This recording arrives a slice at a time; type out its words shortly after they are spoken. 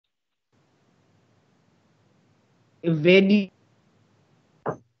values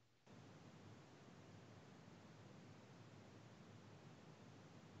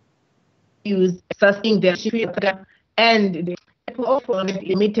sustaining their and the often is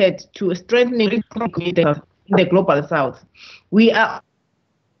limited to strengthening the global south. We are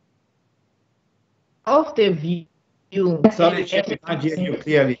of the view Sorry, Chip, we can't hear you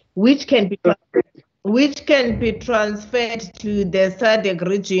clearly. which can be transferred to the SADC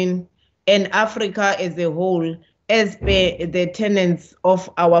region and Africa as a whole, as per the tenets of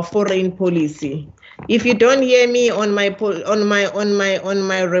our foreign policy. If you don't hear me on my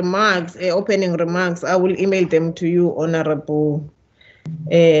remarks, opening remarks, I will email them to you, Honorable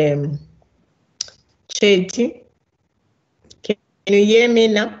Chetty. Can you hear me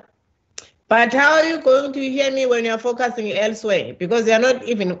now? But how are you going to hear me when you're focusing elsewhere? Because you're not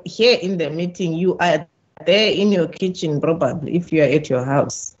even here in the meeting. You are there in your kitchen, probably, if you are at your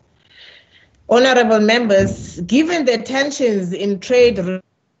house. Honorable members, given the tensions in trade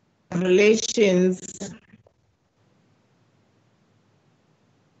relations,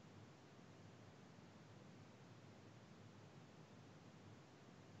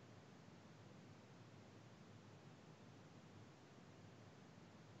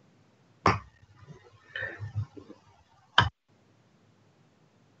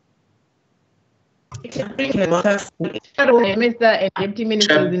 Mr. and Deputy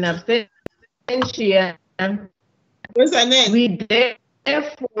Ministers in absentia, we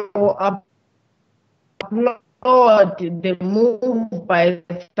therefore applaud the move by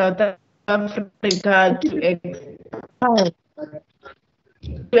South Africa to expand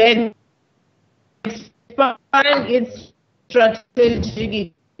its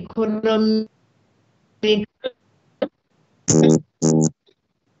strategic economic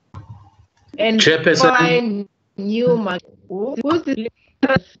and find new markets.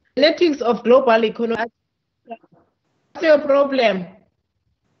 Genetics of global economy. What's your problem?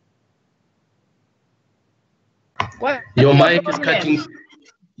 Your mic is cutting.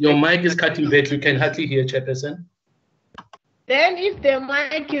 Your mic is cutting back. You can hardly hear, Chairperson. Then if the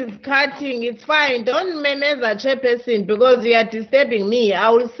mic is cutting, it's fine. Don't manage a Chairperson because you are disturbing me. I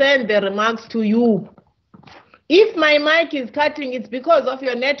will send the remarks to you. If my mic is cutting, it's because of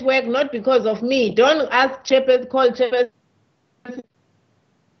your network, not because of me. Don't ask Chairperson, call Chairperson.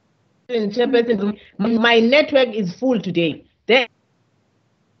 My network is full today. Then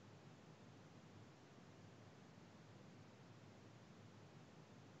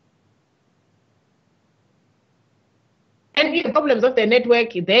and the problems of the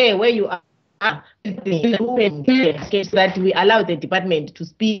network there where you are, that we allow the department to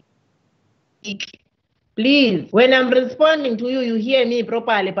speak. Please, when I'm responding to you, you hear me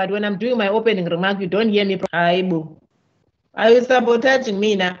properly, but when I'm doing my opening remark, you don't hear me properly. Are you sabotaging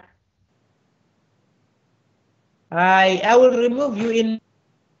me now? I will remove you in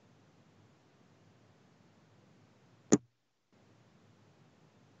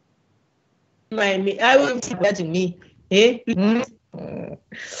I will be sabotaging me. Eh?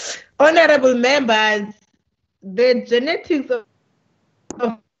 Honorable members, the genetics of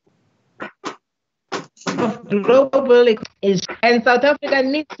global is, and South Africa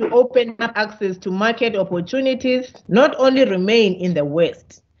needs to open up access to market opportunities, not only remain in the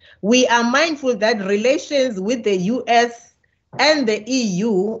West. We are mindful that relations with the US and the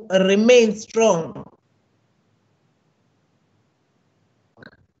EU remain strong.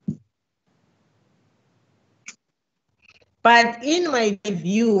 But in my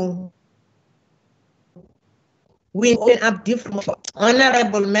view, we open up different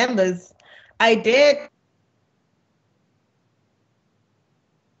honorable members. I dare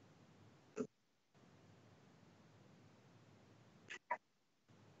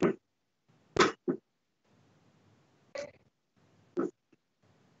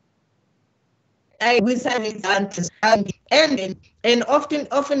and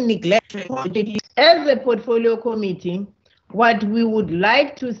often neglect. As a portfolio committee, what we would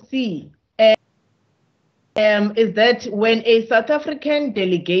like to see is that when a South African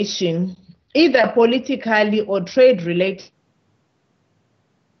delegation, either politically or trade related,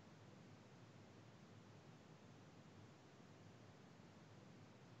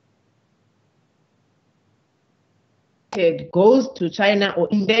 goes to China or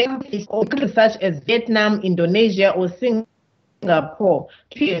India, such as Vietnam, Indonesia, or Singapore,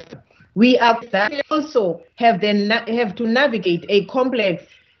 we also have to navigate a complex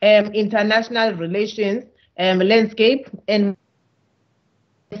international relations landscape and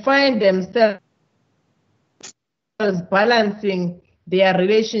find themselves balancing their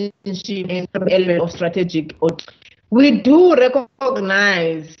relationship in some element of strategic. We do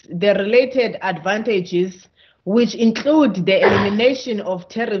recognize the related advantages which include the elimination of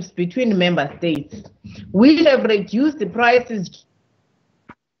tariffs between member states. We have reduced the prices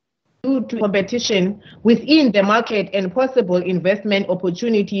due to competition within the market and possible investment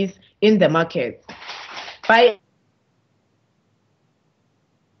opportunities in the market. By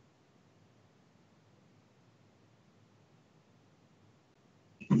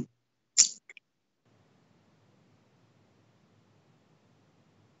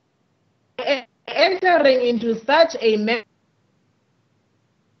entering into such a member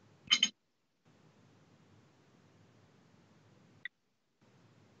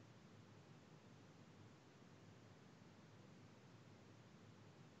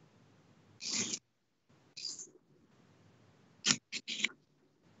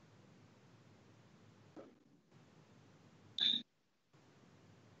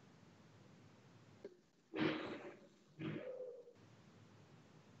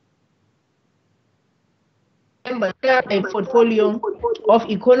a portfolio of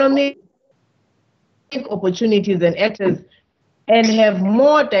economic opportunities and actors and have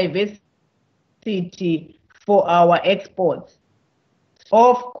more diversity for our exports.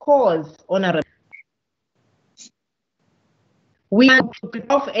 Of course, Honorable, we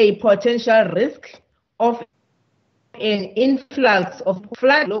of a potential risk of an influx of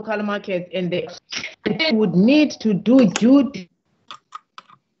flood local markets, and they would need to do due diligence.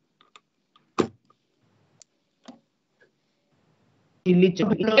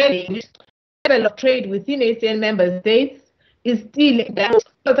 The level of trade within ASEAN member states is still that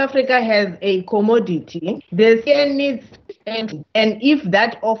South Africa has a commodity. The ASEAN needs, and if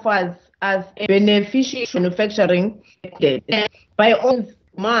that offers us a beneficial manufacturing, by all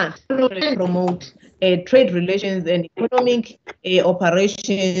must promote trade relations and economic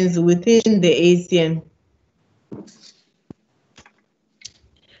operations within the ASEAN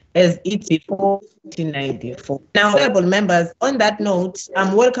as it's before 1994. Now, honorable members, on that note,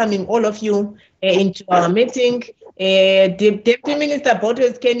 I'm welcoming all of you into our meeting. Deputy Minister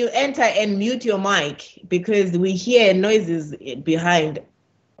Bottas, can you enter and mute your mic because we hear noises behind,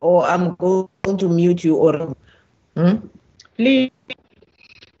 or I'm going to mute you or please.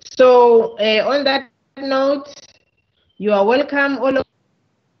 So on that note, you are welcome all of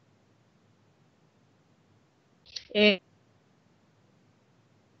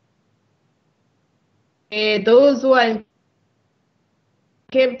those who are in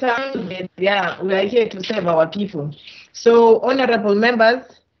Cape Town. Yeah, we are here to serve our people. So, honorable members,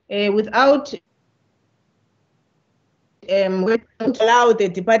 without we don't allow the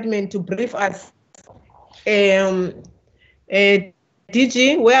department to brief us. DG,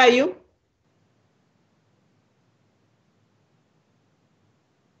 where are you?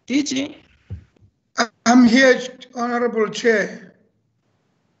 DG? I'm here, Honorable Chair.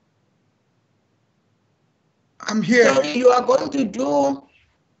 I'm here. So you are going to do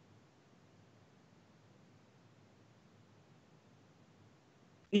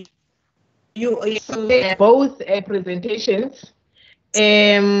both presentations.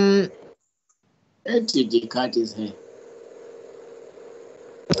 TG card is here.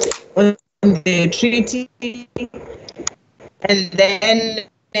 On the treaty, and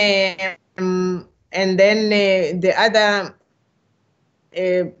then the other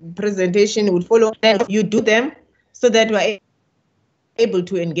presentation will follow. You do them so that we're able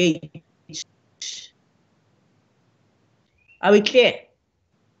to engage. Are we clear?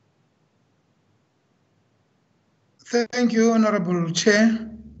 Thank you, Honorable Chair.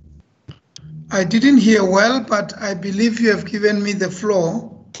 I didn't hear well, but I believe you have given me the floor.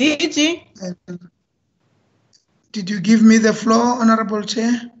 DG? Did you give me the floor, Honorable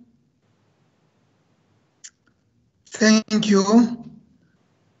Chair? Thank you.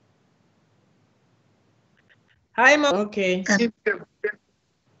 Hi, Mom. Okay. And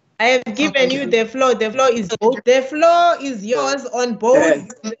I have given you the floor. The floor is both. The floor is yours on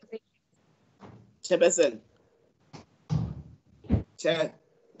both. Chairperson. Chair.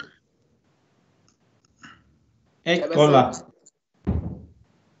 Hola.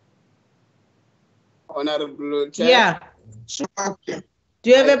 Honorable Chair. Yeah. okay. Do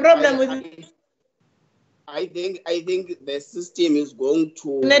you have a problem with I think the system is going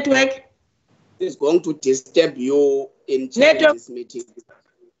to network? Is going to disturb you in this meeting.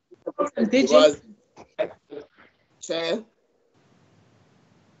 Because Chair,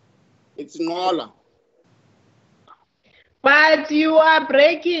 it's Nola. But you are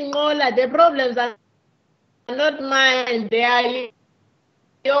breaking Nola. The problems are not mine. They are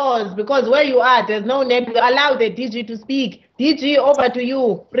yours, because where you are, there's no network. Allow the DG to speak. DG, over to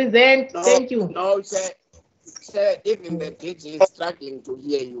you. Present. No, Thank you. No, Chair. Even the DG is struggling to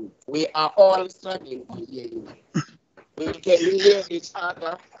hear you. We are all struggling to hear you. We can hear each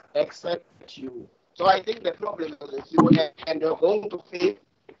other except you. So I think the problem is with you, and you're going to face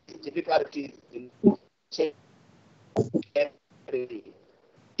difficulties in everything.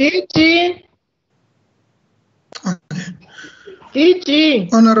 DG. DG.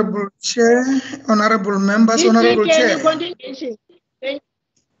 Honorable Chair, honorable members, DG, honorable can Chair. you continue?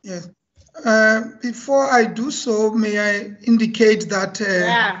 Yes. Before I do so, may I indicate that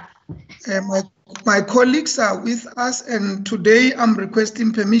my colleagues are with us, and today I'm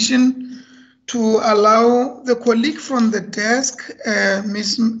requesting permission to allow the colleague from the desk,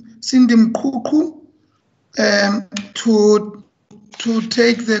 Ms. Cindy Mkuku, to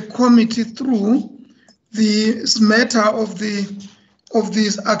take the committee through the matter of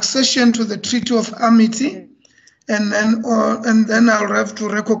this accession to the Treaty of Amity, and then I'll have to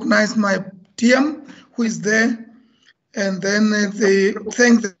recognize my TM who is there, and then they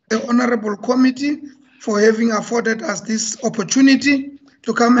thank the honorable committee for having afforded us this opportunity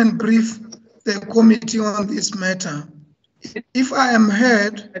to come and brief the committee on this matter. If I am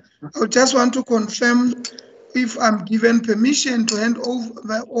heard, I just want to confirm if I'm given permission to hand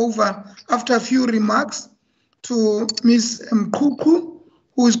over after a few remarks to Ms. Mkuku,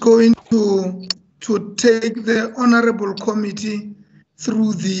 who is going to take the honorable committee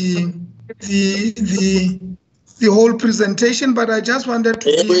through the whole presentation. But I just wanted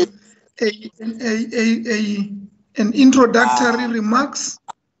to give an introductory remarks,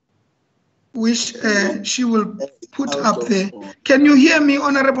 which she will put up there. Can you hear me,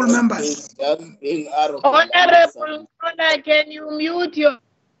 honorable members? Honorable, can you mute your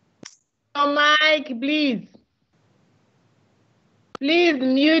mic, please? Please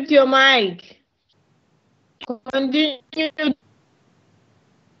mute your mic. Continue,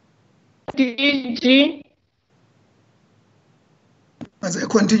 DG. As I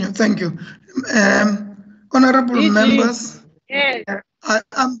continue, thank you. Honorable DG. members, Yes.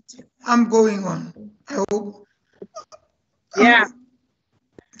 I'm going on. I hope. Yeah.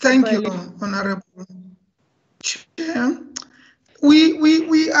 Thank you, Honorable Chair.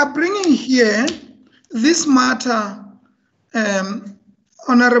 We are bringing here this matter,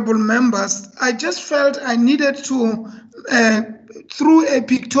 honorable members. I just felt I needed to, through a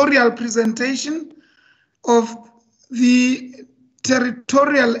pictorial presentation of the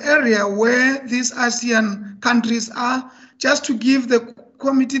territorial area where these ASEAN countries are, just to give the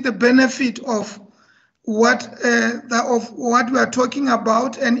committee the benefit of what we are talking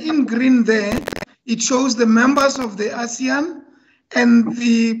about. And in green there, it shows the members of the ASEAN, and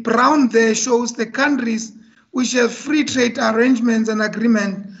the brown there shows the countries which have free trade arrangements and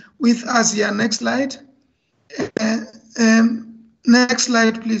agreement with ASEAN. Next slide. Next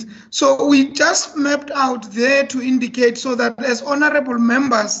slide, please. So we just mapped out there to indicate, so that as honorable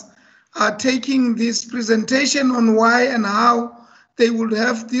members are taking this presentation on why and how they would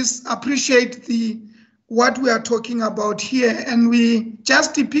have this, appreciate what we are talking about here. And we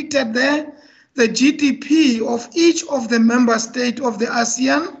just depicted there the GDP of each of the member states of the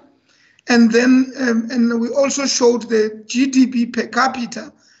ASEAN. And then and we also showed the GDP per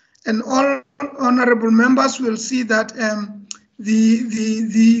capita. And all honorable members will see that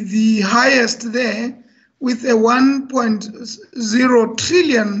the highest there with a $1.0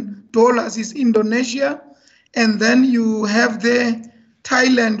 trillion is Indonesia. And then you have there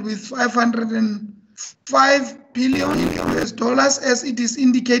Thailand with $505 billion as it is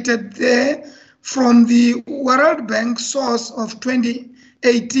indicated there from the World Bank source of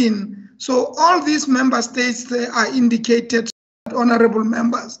 2018. So all these member states there are indicated so that honorable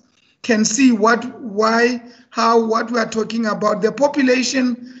members can see what we are talking about. The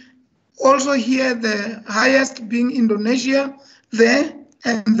population also here, the highest being Indonesia there,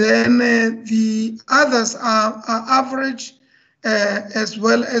 and then the others are average, as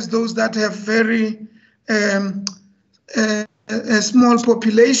well as those that have very small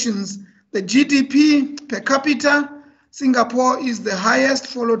populations. The GDP per capita, Singapore is the highest,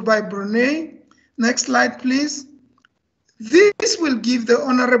 followed by Brunei. Next slide, please. This will give the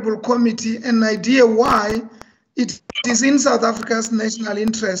honorable committee an idea why it is in South Africa's national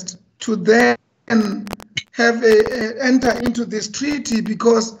interest to then have enter into this treaty,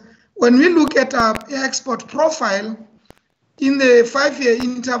 because when we look at our export profile in the 5-year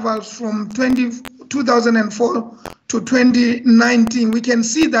intervals from 2004 to 2019, we can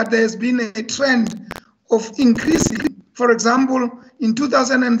see that there's been a trend of increasing. For example, in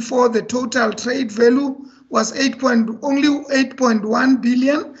 2004, the total trade value was only 8.1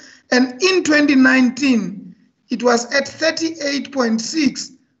 billion, and in 2019, it was at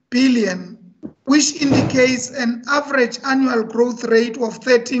 38.6 billion, which indicates an average annual growth rate of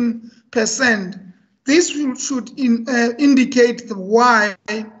 13%. This should indicate why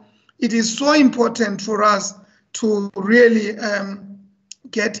it is so important for us to really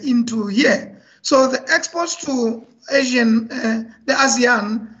get into here. So the exports to the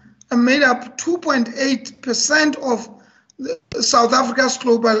ASEAN made up 2.8% of South Africa's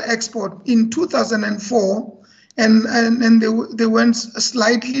global export in 2004, and they went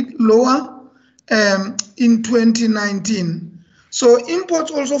slightly lower in 2019. So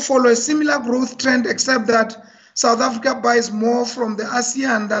imports also follow a similar growth trend, except that South Africa buys more from the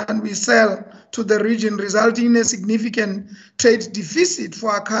ASEAN than we sell to the region, resulting in a significant trade deficit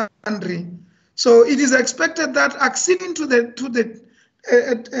for our country. So it is expected that acceding to the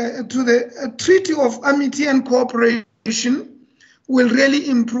Treaty of Amity and Cooperation will really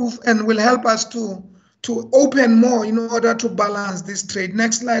improve and will help us to open more in order to balance this trade.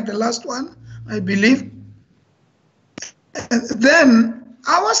 Next slide, the last one, I believe. Then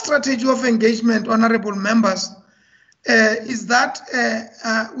our strategy of engagement, honorable members, is that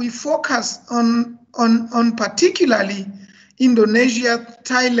we focus on particularly Indonesia,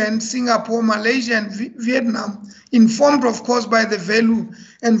 Thailand, Singapore, Malaysia, and Vietnam, informed, of course, by the value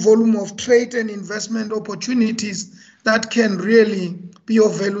and volume of trade and investment opportunities that can really be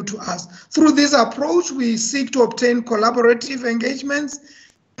of value to us. Through this approach, we seek to obtain collaborative engagements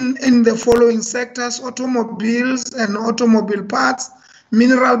in the following sectors: automobiles and automobile parts,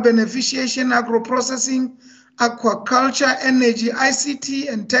 mineral beneficiation, agro-processing, aquaculture, energy, ICT,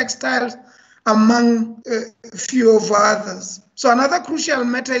 and textiles, among a few of others. So another crucial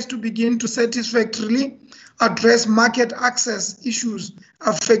matter is to begin to satisfactorily address market access issues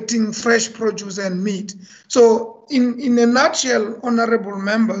affecting fresh produce and meat. So in a nutshell, honorable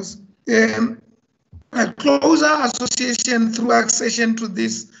members, a closer association through accession to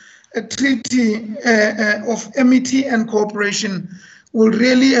this treaty of amity and cooperation will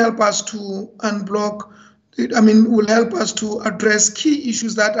really help us to unblock, will help us to address key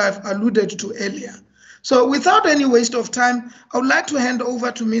issues that I've alluded to earlier. So without any waste of time, I would like to hand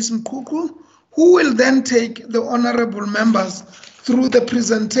over to Ms. Mkuku, who will then take the honorable members through the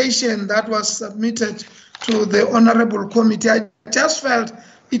presentation that was submitted to the honorable committee. I just felt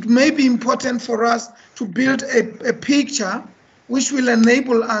it may be important for us to build a picture which will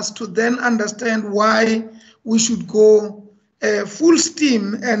enable us to then understand why we should go full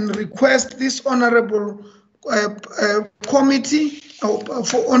steam and request this honorable committee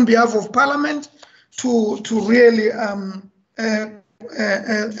on behalf of Parliament to really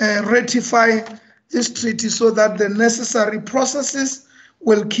ratify this treaty so that the necessary processes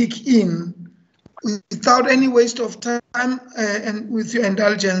will kick in. Without any waste of time and with your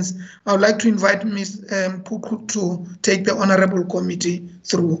indulgence, I would like to invite Ms. Kuku to take the honorable committee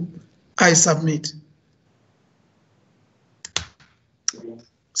through. I submit.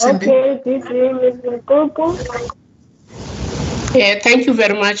 Cindy. Okay, this is Ms. Kuku. Yeah, thank you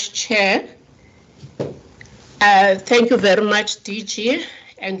very much, Chair. Thank you very much, DG,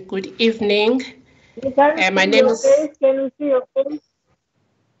 and good evening. My name is... Can you see your face?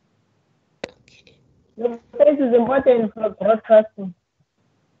 Your face is important for broadcasting.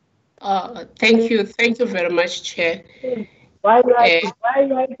 Thank you very much, Chair. Why are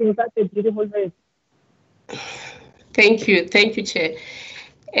you having such a beautiful face? Thank you, Chair.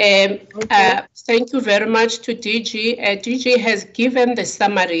 Thank you very much to DG. DG has given the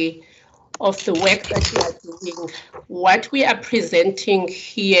summary of the work that we are doing. What we are presenting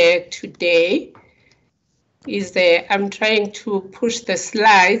here today is I'm trying to push the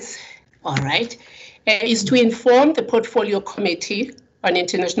slides, all right, is to inform the Portfolio Committee on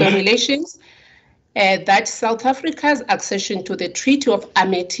International Relations that South Africa's accession to the Treaty of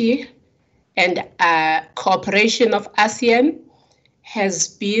Amity and Cooperation of ASEAN has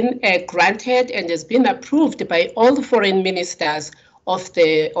been granted and has been approved by all the foreign ministers of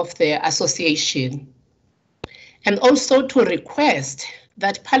the association, and also to request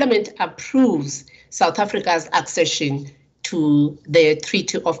that Parliament approves South Africa's accession to the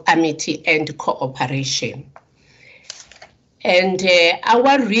Treaty of Amity and Cooperation. And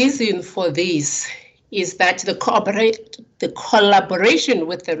our reason for this is that the collaboration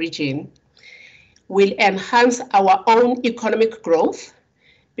with the region will enhance our own economic growth,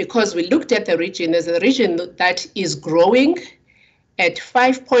 because we looked at the region as a region that is growing at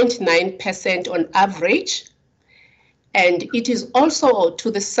 5.9% on average. And it is also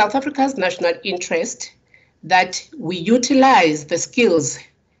to the South Africa's national interest that we utilize the skills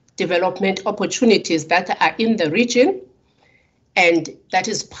development opportunities that are in the region, and that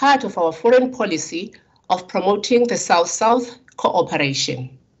is part of our foreign policy of promoting the South-South cooperation.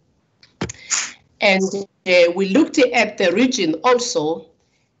 And we looked at the region also,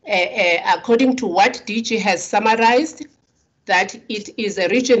 according to what DG has summarized, that it is a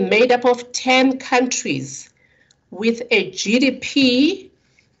region made up of 10 countries with a GDP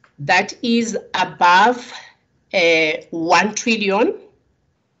that is above 1 trillion,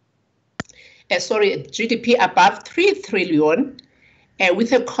 GDP above 3 trillion,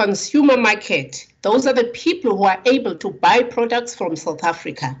 with a consumer market. Those are the people who are able to buy products from South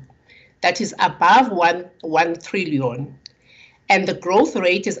Africa that is above 1 trillion. And the growth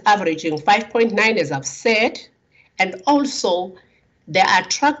rate is averaging 5.9, as I've said. And also, they are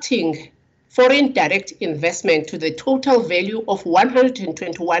attracting foreign direct investment to the total value of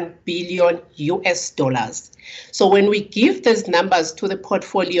 121 billion US dollars. So when we give these numbers to the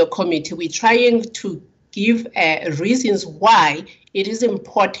portfolio committee, we're trying to give reasons why it is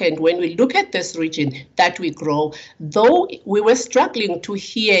important when we look at this region that we grow. Though we were struggling to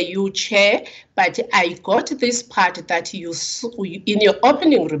hear you, Chair, but I got this part that you, in your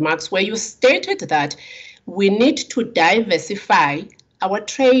opening remarks, where you stated that we need to diversify our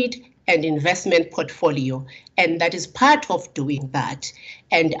trade and investment portfolio, and that is part of doing that.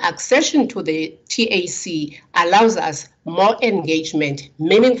 And accession to the TAC allows us more engagement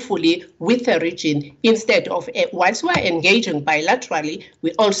meaningfully with the region instead of, whilst we're engaging bilaterally,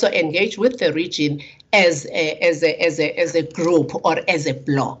 we also engage with the region as a group or as a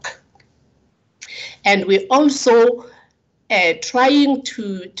bloc. And we're also trying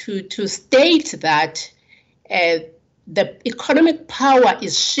to state that the economic power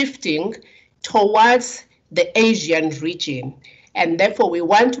is shifting towards the Asian region. And therefore, we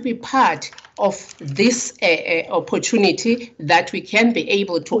want to be part of this opportunity that we can be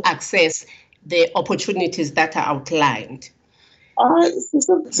able to access the opportunities that are outlined. Oh,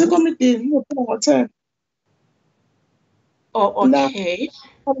 okay.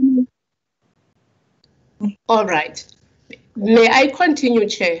 All right. May I continue,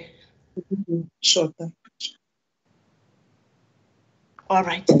 Chair? Sure. All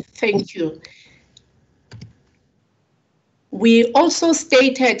right, thank you. We also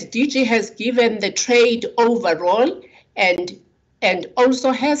stated DG has given the trade overall and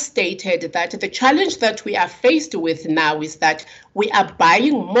also has stated that the challenge that we are faced with now is that we are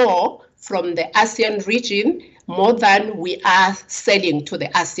buying more from the ASEAN region more than we are selling to the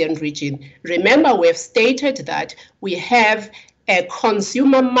ASEAN region. Remember, we have stated that we have a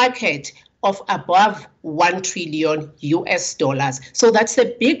consumer market of above 1 trillion US dollars. So that's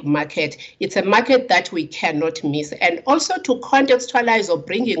a big market. It's a market that we cannot miss. And also to contextualize or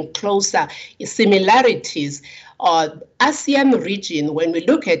bring in closer similarities, ASEAN region, when we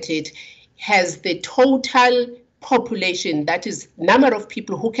look at it, has the total population, that is number of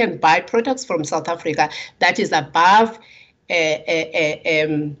people who can buy products from South Africa, that is above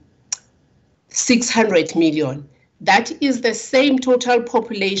 600 million. That is the same total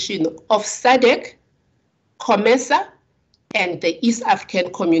population of SADC, COMESA, and the East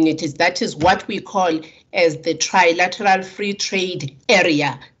African communities. That is what we call as the trilateral free trade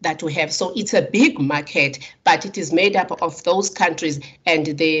area that we have. So it's a big market, but it is made up of those countries, and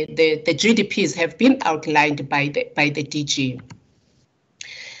the GDPs have been outlined by the DG.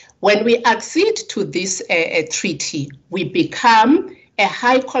 When we accede to this treaty, we become a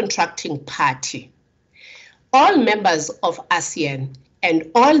high contracting party. All members of ASEAN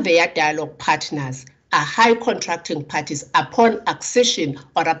and all their dialogue partners are high contracting parties upon accession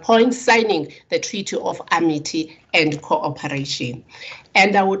or upon signing the Treaty of Amity and Cooperation.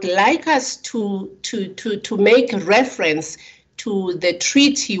 And I would like us to make reference to the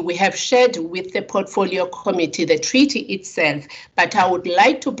treaty we have shared with the Portfolio Committee, the treaty itself, but I would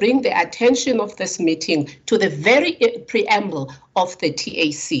like to bring the attention of this meeting to the very preamble of the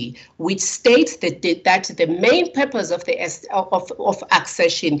TAC, which states that the main purpose of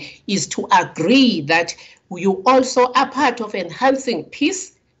accession is to agree that you also are part of enhancing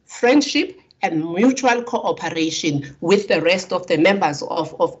peace, friendship, and mutual cooperation with the rest of the members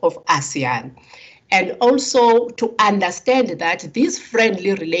of ASEAN. And also to understand that these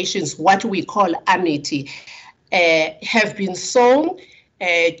friendly relations, what we call amity, have been sown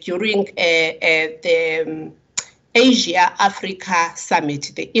during the Asia-Africa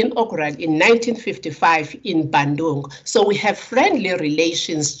Summit, the inaugural in 1955 in Bandung. So we have friendly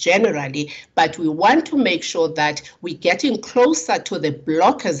relations generally, but we want to make sure that we're getting closer to the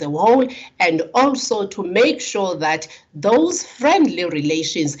bloc as a whole, and also to make sure that those friendly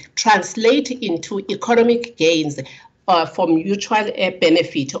relations translate into economic gains for mutual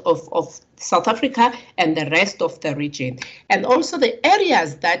benefit of South Africa and the rest of the region. And also the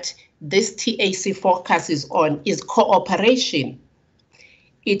areas that this TAC focuses on is cooperation.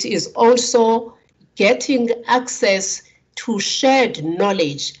 It is also getting access to shared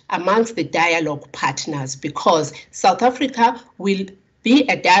knowledge amongst the dialogue partners, because South Africa will be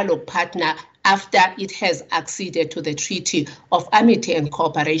a dialogue partner after it has acceded to the Treaty of Amity and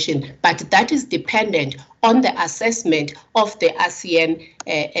Cooperation, but that is dependent on the assessment of the ASEAN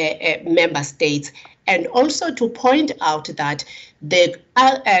member states. And also to point out that the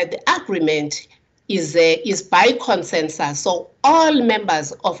agreement is by consensus. So all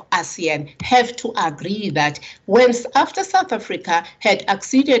members of ASEAN have to agree that after South Africa had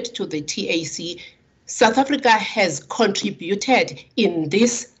acceded to the TAC, South Africa has contributed in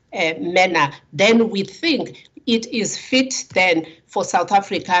this manner, then we think it is fit then for South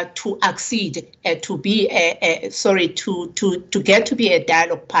Africa to accede to be to get to be a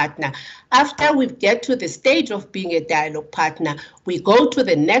dialogue partner. After we get to the stage of being a dialogue partner, we go to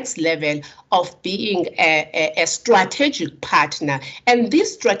the next level of being a strategic partner. And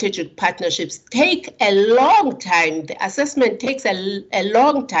these strategic partnerships take a long time. The assessment takes a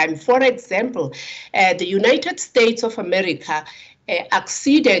long time. For example, the United States of America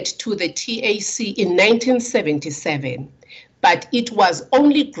acceded to the TAC in 1977, but it was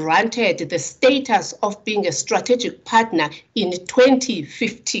only granted the status of being a strategic partner in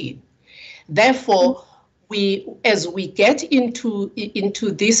 2015. Therefore, as we get into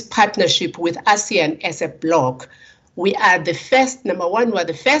this partnership with ASEAN as a bloc, we are the first, number one, we are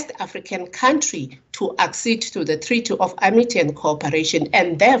the first African country to accede to the Treaty of Amity and Cooperation,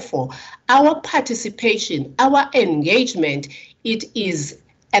 and therefore our participation, our engagement, it is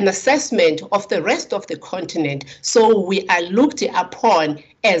an assessment of the rest of the continent. So we are looked upon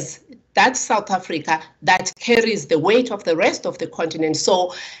as that South Africa that carries the weight of the rest of the continent.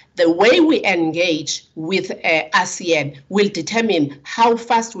 So the way we engage with ASEAN will determine how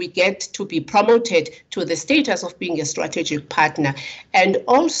fast we get to be promoted to the status of being a strategic partner. And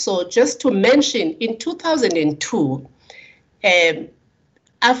also, just to mention, in 2002,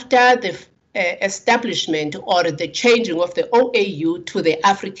 after the establishment or the changing of the OAU to the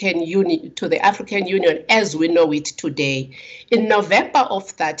African Union as we know it today. In November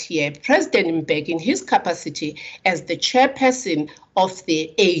of that year, President Mbeki, in his capacity as the chairperson of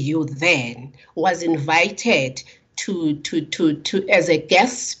the AU then, was invited as a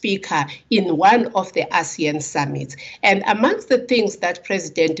guest speaker in one of the ASEAN summits. And amongst the things that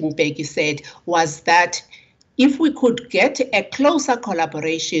President Mbeki said was that if we could get a closer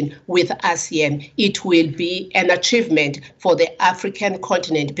collaboration with ASEAN, it will be an achievement for the African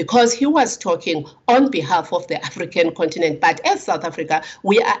continent, because he was talking on behalf of the African continent. But as South Africa,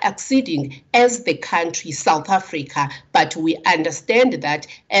 we are acceding as the country South Africa, but we understand that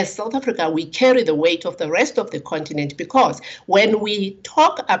as South Africa, we carry the weight of the rest of the continent, because when we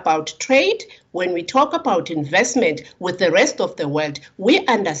talk about trade, when we talk about investment with the rest of the world, we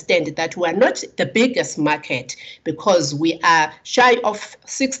understand that we are not the biggest market, because we are shy of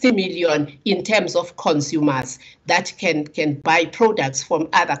 60 million in terms of consumers that can buy products from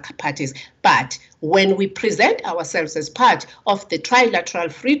other parties. But when we present ourselves as part of the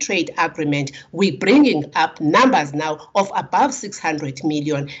trilateral free trade agreement, we're bringing up numbers now of above 600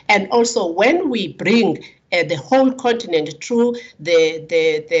 million. And also when we bring the whole continent through the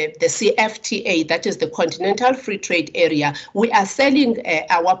CFTA, that is the Continental Free Trade Area, we are selling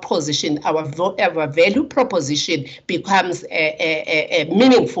our position, our value proposition becomes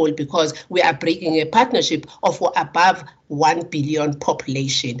meaningful, because we are bringing a partnership of above 1 billion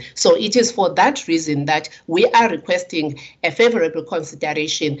population. So it is for that reason that we are requesting a favorable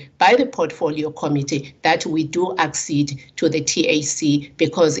consideration by the Portfolio Committee that we do accede to the TAC,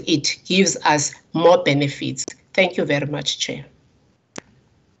 because it gives us more benefits. Thank you very much, Chair.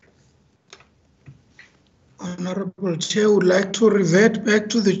 Honorable Chair would like to revert back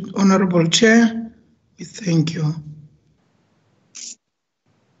to the Honorable Chair. We thank you.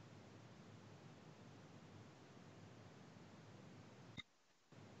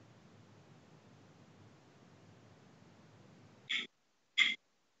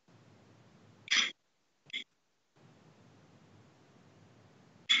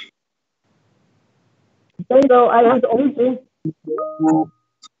 So I was also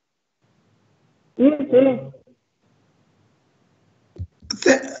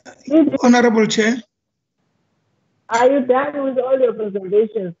Honorable Chair. Are you done with all your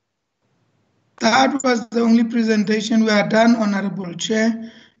presentations? That was the only presentation. We are done, Honorable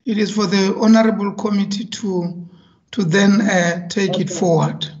Chair. It is for the Honorable Committee to then take it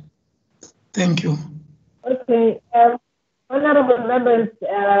forward. Thank you. Okay. Honorable members,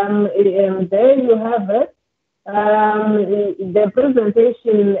 there you have it. The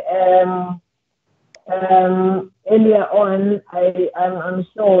presentation earlier on, I'm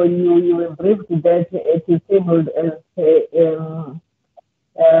sure you were briefed that it is tabled as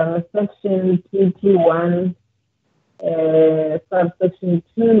section 221, subsection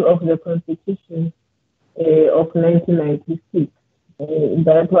 2 of the Constitution of 1996.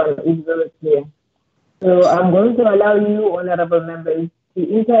 That one is very clear. So I'm going to allow you, honorable members, to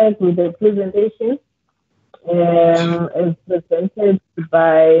interact with the presentation as presented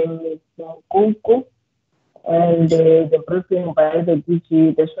by Mr. Kuku and the briefing by the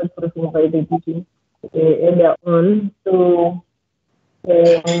DG, the short briefing by the DG earlier on. So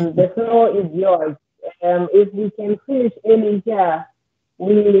the floor is yours. If we can finish early here,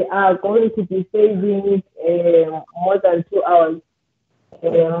 we are going to be saving more than 2 hours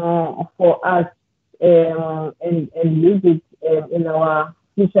for us and use it in our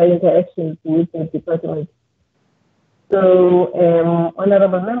future interactions with the department. So,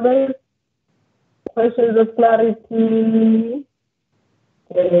 honorable members, questions of clarity,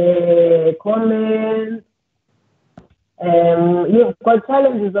 comments. You've got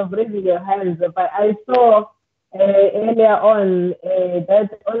challenges of raising your hands, but I saw earlier on that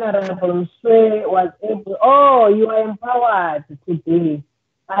Honorable Shwe was able. Oh, you are empowered today.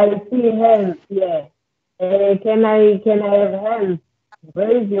 I see hands here. Can I have hands?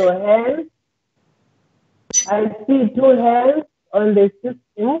 Raise your hand. I see 2 hands on the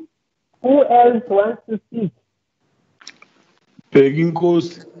system. Who else wants to speak? Begging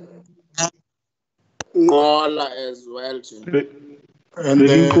goes. Ngola as well too. And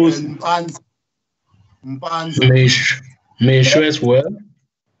Mpanza. Measure as well.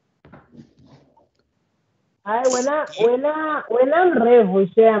 When I'm Rev,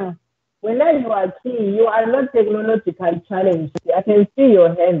 when you are key, you are not technologically challenged. I can see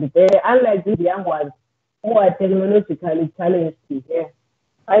your hand there, unlike these young ones who are technologically challenged here.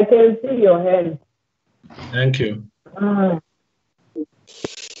 I can see your hand. Thank you.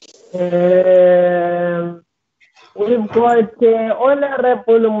 We've got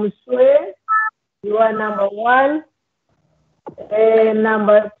Honorable Muswe. You are number 1.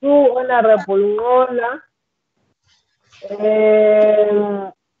 Number 2, Honorable Ngola.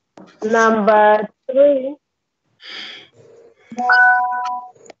 Number 3,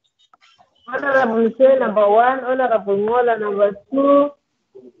 Honorable Muswe, number 1. Honorable Ngola, number 2.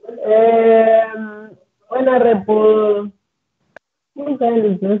 Honorable, whose hand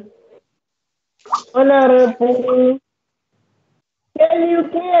is this? Honorable, can you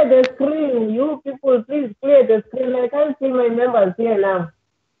clear the screen? You people, please clear the screen. I can't see my members here now.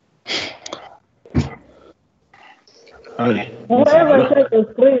 Whoever set the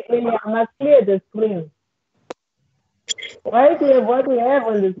screen earlier must clear the screen. Right here, what we have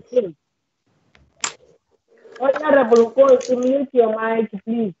on the screen. Honorable Paul, to mute your mic,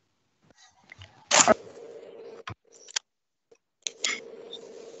 please.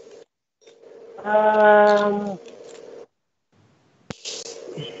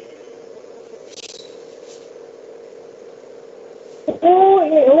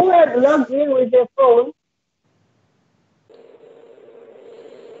 Who has logged in with their phone?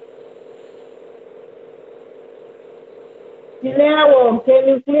 Now, can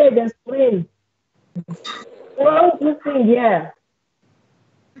you clear the screen? Well, this thing here.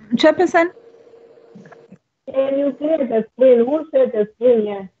 Chairperson? Can you clear the screen? Who said the screen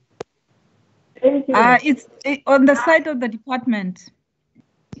here? Thank you. It's on the side of the department.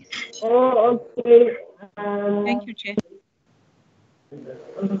 Oh, okay. Thank you, Chair.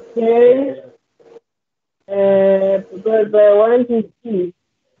 Okay. Because I want to see.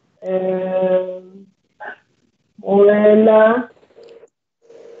 Well,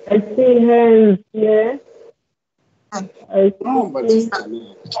 I see hands here. I see.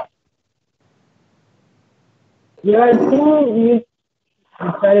 You are too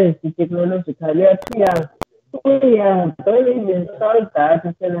challenged technologically. You are too young. Too young. Don't even start that.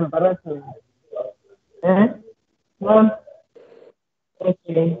 It's an embarrassment. Mom?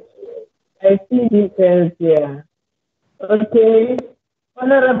 Okay. I see these hands here. Okay.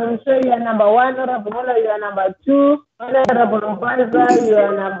 Honorable Show, you are number 1. Honorable Mola, you are number 2. Honorable Mbaza, you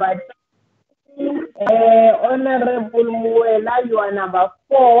are number 3. Honorable Muela, you are number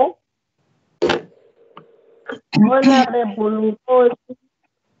 4. Honorable Nkosi,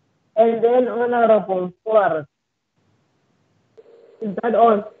 and then Honorable Suarez. Is that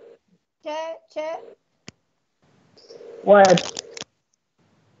all? Chair. What?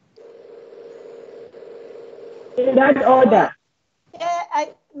 In that order. Yeah,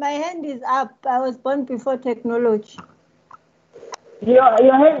 my hand is up. I was born before technology. Your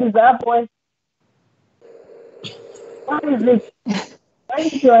hand is up. What is it? Why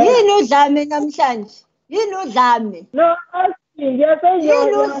is your hand? Yini udlame namhlanje? yini udlame? No, Yini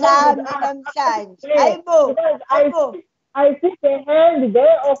udlame namhlanje? Hayibo, hayibo. I see the hand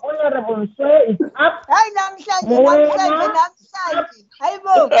there of Honorable Share is up. Hayi namhlanje.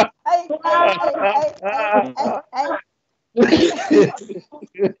 Hayibo. Hayi.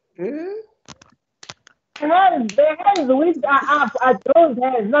 The hands which are up are those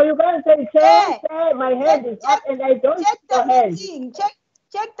hands. Now you can't say, Chair, my hand is up and I don't see your hand.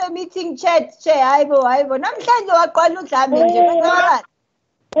 Check the meeting chat, Chair. Hayibo. Namhlanje waqala udlame nje kanjani?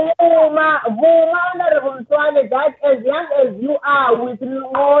 Honorable Swale, that as young as you are with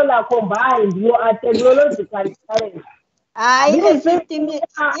Lola combined, you are technologically challenged. Ile system is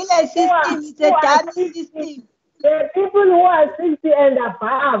a dummy system. The people who are 60 and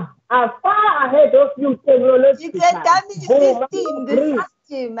above are far ahead of you technologically. It's a dummy system. The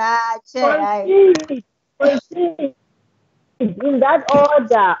system, Proceed in that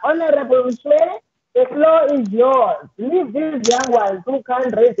order. Honorable Share, the floor is yours. Leave these young ones who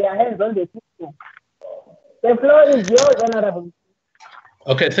can't raise their hands on the system. The floor is yours, Honorable.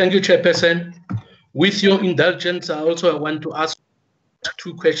 Okay, thank you, Chairperson. With your indulgence, I also want to ask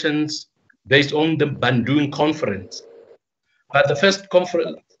 2 questions based on the Bandung conference. But the first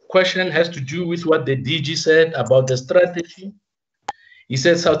question has to do with what the DG said about the strategy. He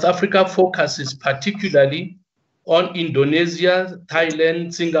said South Africa focuses particularly on Indonesia,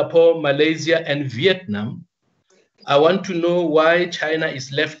 Thailand, Singapore, Malaysia, and Vietnam. I want to know why China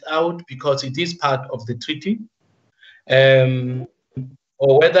is left out, because it is part of the treaty, or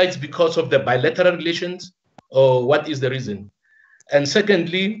whether it's because of the bilateral relations, or what is the reason. And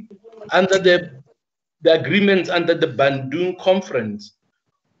secondly, under the agreements under the Bandung conference,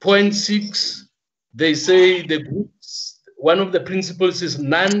 point 6, they say the groups, one of the principles is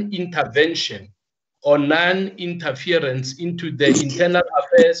non-intervention or non-interference into the internal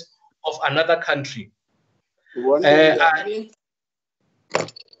affairs of another country. All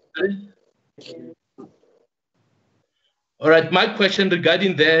right, my question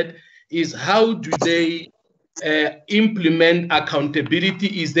regarding that is, how do they implement accountability?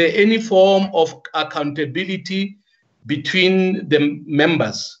 Is there any form of accountability between the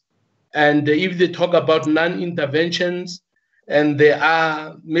members? And if they talk about non-interventions and there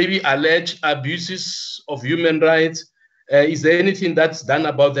are maybe alleged abuses of human rights, is there anything that's done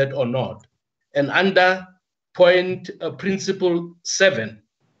about that or not? And under point principle 7,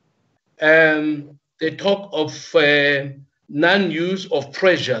 they talk of non-use of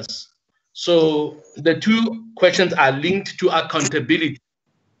pressures. So the 2 questions are linked to accountability.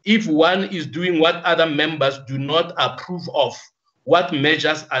 If one is doing what other members do not approve of, what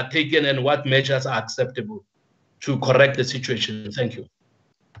measures are taken and what measures are acceptable to correct the situation? Thank you.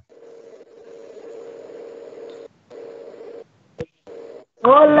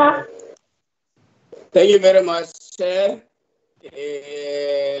 Hola. Thank you very much, Chair.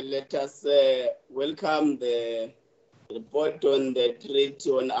 Let us welcome the report on the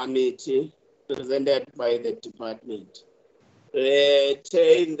treaty on Amity presented by the department.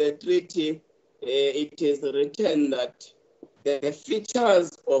 In the treaty, it is written that the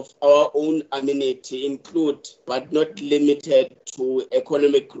features of our own amenity include, but not limited to,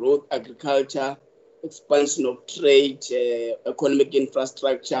 economic growth, agriculture, expansion of trade, economic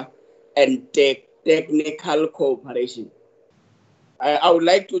infrastructure, and technical cooperation. I would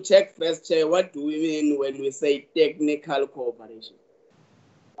like to check first, Chair, what do we mean when we say technical cooperation?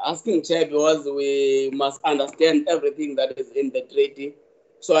 Asking, Chair, because we must understand everything that is in the treaty,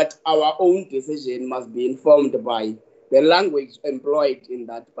 so that our own decision must be informed by the language employed in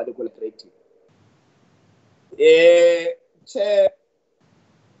that particular treaty. Chair,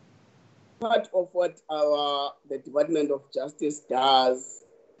 part of what the Department of Justice does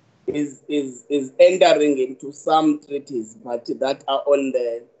is entering into some treaties, but that are on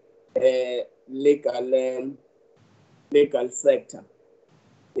the legal sector.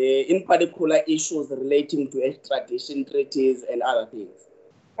 In particular, issues relating to extradition treaties and other things.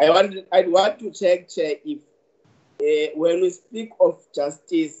 I'd want to check, Chair, if when we speak of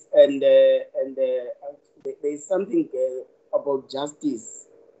justice and there is something about justice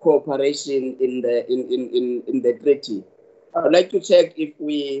cooperation in the treaty. I would like to check if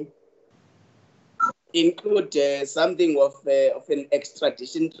we include something of an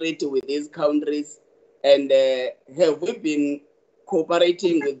extradition treaty with these countries, and have we been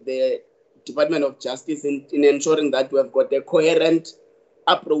cooperating with the Department of Justice in ensuring that we have got a coherent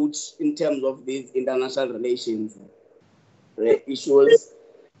approach in terms of these international relations issues.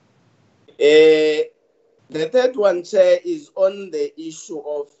 The third one, Chair, is on the issue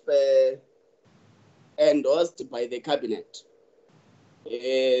of endorsed by the Cabinet.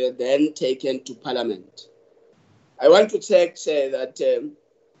 then taken to Parliament. I want to check, Chair, that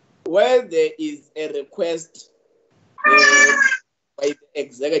where there is a request by the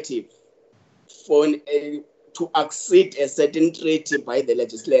executive for to exceed a certain treaty by the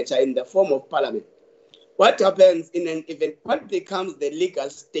legislature in the form of Parliament, what happens in an event? What becomes the legal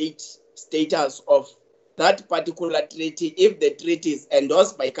status of that particular treaty if the treaty is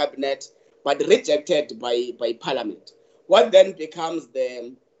endorsed by cabinet but rejected by Parliament? What then becomes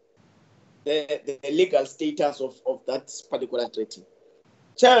the legal status of that particular treaty?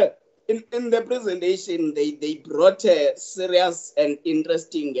 Chair, in the presentation, they brought serious and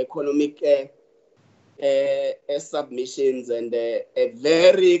interesting economic submissions and a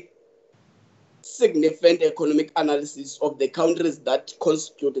very significant economic analysis of the countries that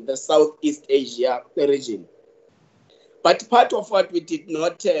constitute the Southeast Asia region. But part of what we did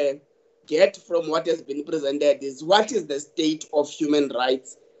not get from what has been presented is what is the state of human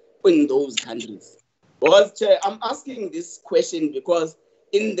rights in those countries. Because, Chair, I'm asking this question because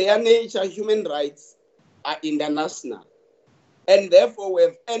in their nature, human rights are international. And therefore,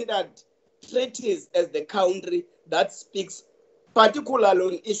 we've entered treaties as the country that speaks particularly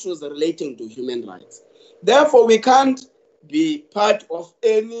on issues relating to human rights. Therefore, we can't be part of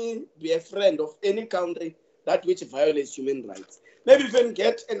be a friend of any country that which violates human rights. Maybe we can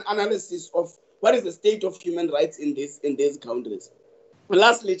get an analysis of what is the state of human rights in these countries. And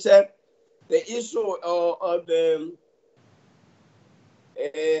lastly, Chair, the issue of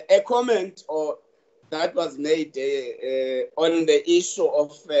a comment that was made on the issue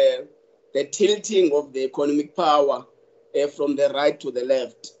of the tilting of the economic power from the right to the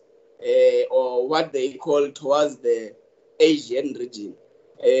left, or what they call towards the Asian region.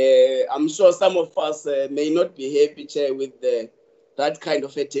 I'm sure some of us may not be happy, Chair, with that kind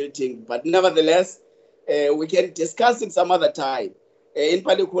of a tilting, but nevertheless, we can discuss it some other time. In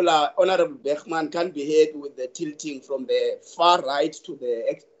particular, Honorable Bechman can be heard with the tilting from the far right to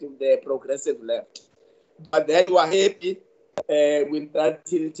the progressive left. But then we are happy with that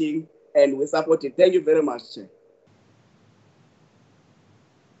tilting and we support it. Thank you very much, Chair.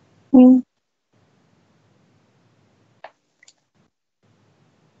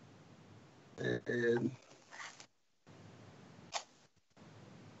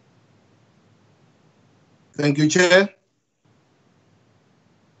 Thank you, Chair.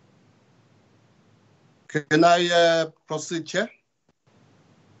 Can I proceed, Chair?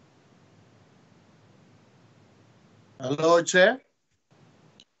 Hello, Chair.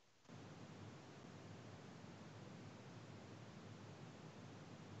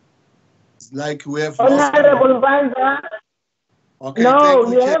 It's like we have lost. Honorable Banza. Okay, no, thank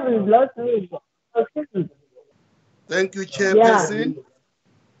you, you Chair. haven't lost me. Thank you, Chairperson. Yeah.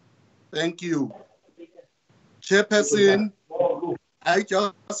 Thank you. Chairperson, I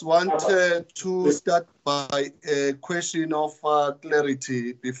just want to start by a question of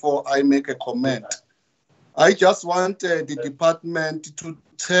clarity before I make a comment. I just want the department to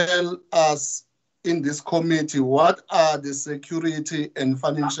tell us in this committee what are the security and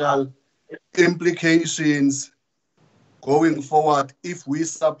financial implications going forward if we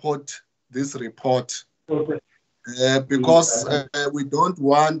support this report. Because we don't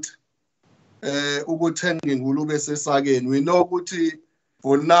want ukuthenga ingulube sesakeni. We know ukuthi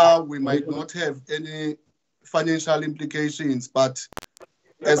for now we might not have any financial implications, but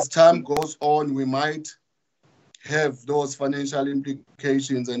as time goes on, we might have those financial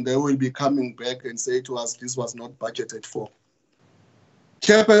implications and they will be coming back and say to us, this was not budgeted for.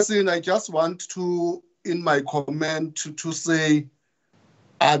 Chairperson, I just want to, in my comment, to say,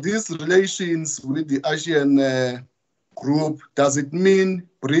 are these relations with the Asian group, does it mean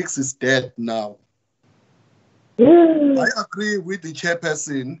BRICS is dead now? I agree with the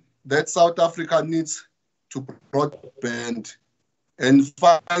chairperson that South Africa needs to broadband and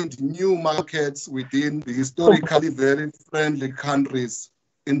find new markets within the historically very friendly countries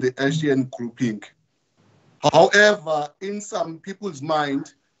in the Asian grouping. However, in some people's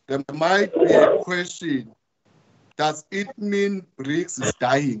mind, there might be a question, does it mean BRICS is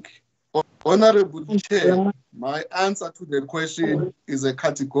dying? Honorable Chair, my answer to the question is a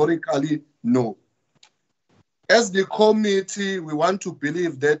categorically no. As the committee, we want to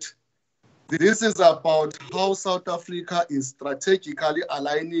believe that this is about how South Africa is strategically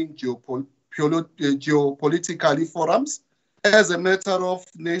aligning geopolitically forums as a matter of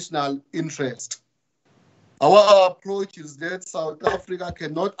national interest. Our approach is that South Africa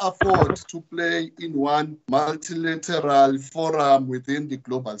cannot afford to play in one multilateral forum within the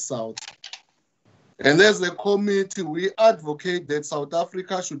Global South. And as a committee, we advocate that South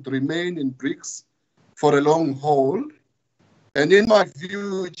Africa should remain in BRICS for a long haul And in my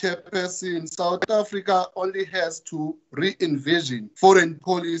view, Chairperson, South Africa only has to re-envision foreign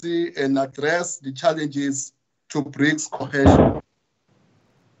policy and address the challenges to BRICS cohesion.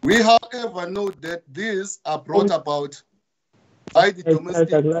 We, however, note that these are brought about by the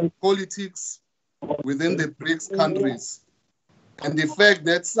domestic politics within the BRICS countries and the fact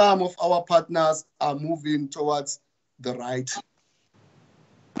that some of our partners are moving towards the right.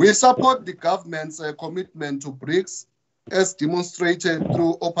 We support the government's commitment to BRICS as demonstrated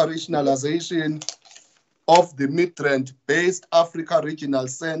through operationalization of the Midrand-based Africa Regional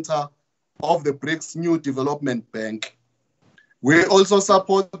Center of the BRICS New Development Bank. We also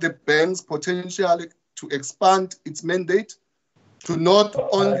support the bank's potential to expand its mandate to not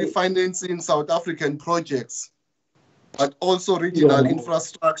only financing South African projects, but also regional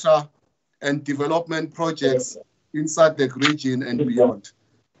infrastructure and development projects inside the region and beyond.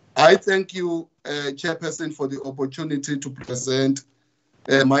 I thank you, Chairperson, for the opportunity to present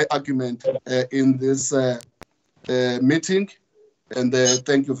my argument in this meeting, and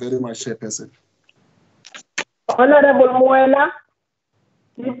thank you very much, Chairperson. Honorable Muela,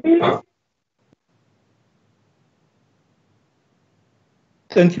 please.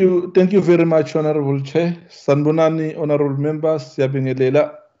 Thank you very much, Honorable Chair. Sanbonani, Honorable Members,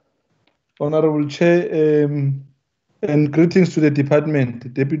 Siyabingelela. Honorable Chair, and greetings to the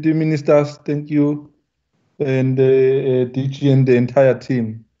department, Deputy Ministers, thank you, and DG and the entire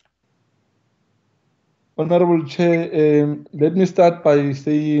team. Honorable Chair, let me start by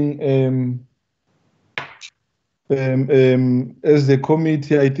saying, as the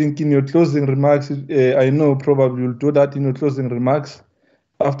committee, I think in your closing remarks, I know probably you'll do that in your closing remarks.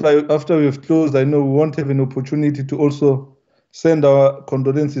 After we've closed, I know we won't have an opportunity to also send our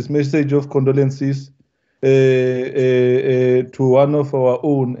condolences, message of condolences to one of our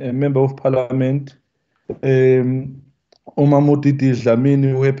own, a member of parliament, Amity Dlamini,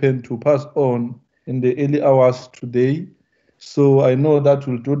 who happened to pass on in the early hours today. So I know that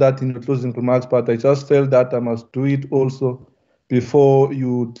we'll do that in the closing remarks, but I just felt that I must do it also before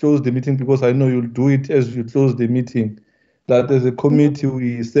you close the meeting, because I know you'll do it as you close the meeting. That as a committee,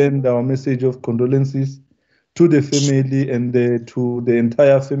 we send our message of condolences to the family and to the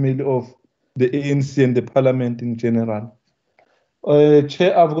entire family of the ANC and the parliament in general.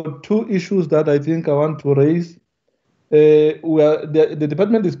 Chair, I've got two issues that I think I want to raise. The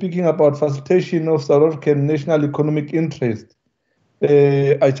department is speaking about facilitation of South African national economic interest.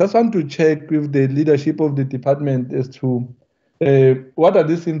 I just want to check with the leadership of the department as to what are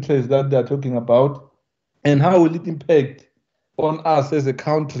these interests that they are talking about, and how will it impact on us as a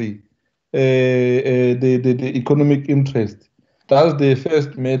country, the economic interest. That's the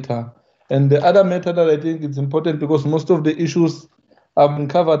first matter. And the other matter that I think is important, because most of the issues have been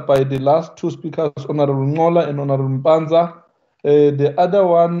covered by the last two speakers, Honorable Ngola and Honorable Mpanza. The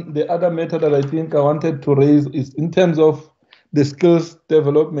other matter that I think I wanted to raise is in terms of the skills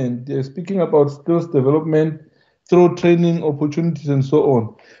development. They're speaking about skills development through training opportunities and so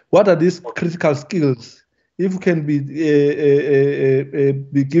on. What are these critical skills? If can be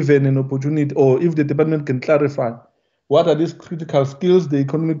given an opportunity, or if the department can clarify, what are these critical skills, the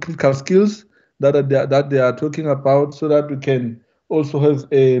economic critical skills that they are talking about, so that we can also have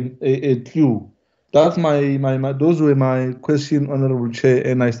a clue. That's those were my questions, Honorable Chair,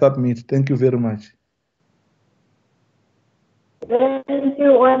 and I submit. Thank you very much. Thank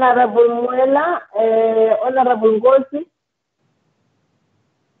you, Honorable Muela. Honorable Ngozi.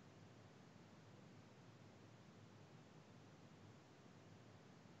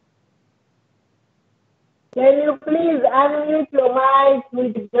 Can you please unmute your mic?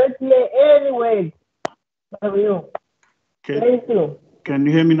 We don't hear any word from you. Thank you. Can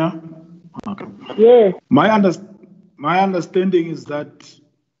you hear me now? Okay. Yes. My understanding is that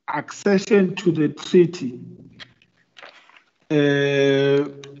accession to the treaty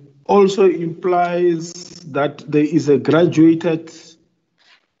also implies that there is a graduated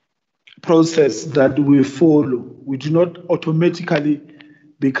process that we follow. We do not automatically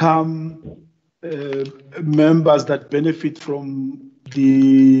become members that benefit from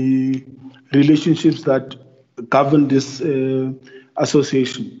the relationships that govern this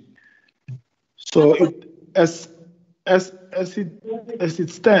association. So as it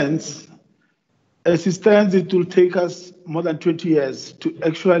stands, it will take us more than 20 years to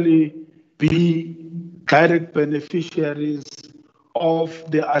actually be direct beneficiaries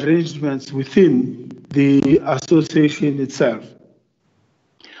of the arrangements within the association itself.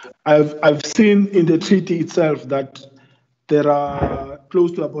 I've seen in the treaty itself that there are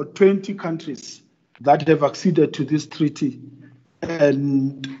close to about 20 countries that have acceded to this treaty,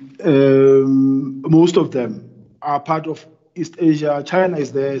 and most of them are part of East Asia. China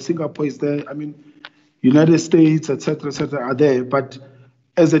is there, Singapore is there. I mean, United States, etc., are there. But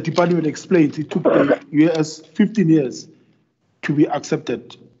as the department explains, it took the US 15 years to be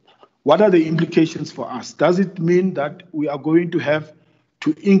accepted. What are the implications for us? Does it mean that we are going to have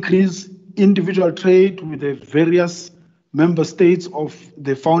to increase individual trade with the various member states of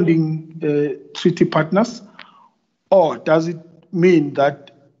the founding treaty partners? Or does it mean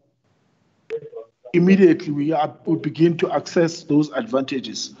that immediately we begin to access those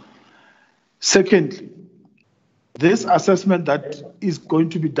advantages? Secondly, this assessment that is going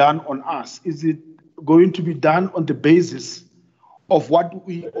to be done on us, is it going to be done on the basis of what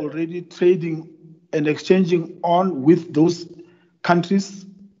we already trading and exchanging on with those countries?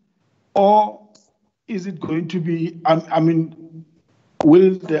 Or is it going to be,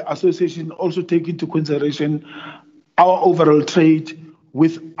 will the association also take into consideration our overall trade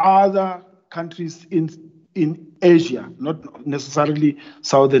with other countries in Asia, not necessarily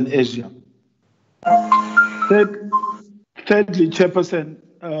Southern Asia? Thirdly, Chairperson,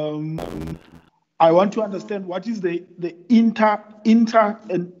 I want to understand what is the inter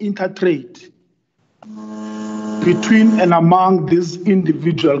trade between and among these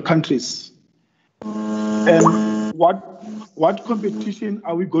individual countries, and what competition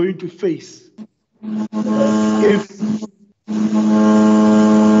are we going to face if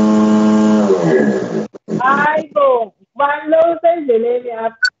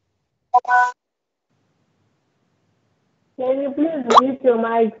Can you please mute your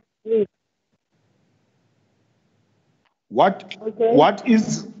mic, please? what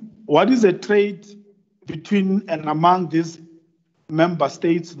is the trade between and among these member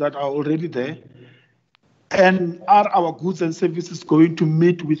states that are already there? And are our goods and services going to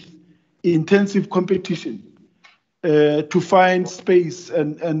meet with intensive competition to find space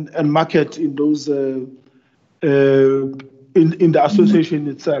and market in those in the association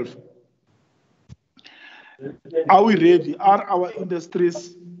itself? Are we ready? Are our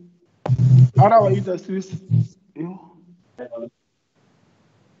industries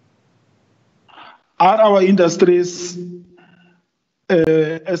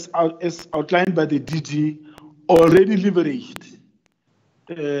as outlined by the DG already leveraged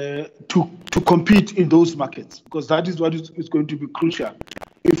to compete in those markets? Because that is what is going to be crucial.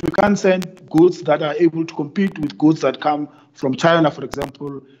 If we can't send goods that are able to compete with goods that come from China, for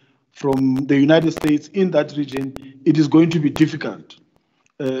example, from the United States in that region, it is going to be difficult.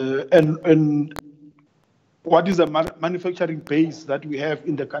 And what is the manufacturing base that we have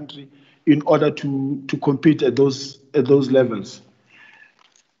in the country in order to compete at those levels?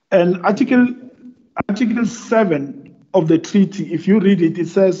 And Article 7 of the treaty, if you read it, it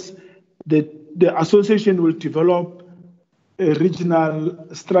says that the association will develop a regional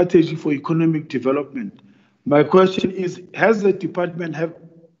strategy for economic development. My question is, has the department have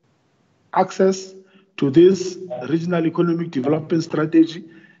access to this regional economic development strategy,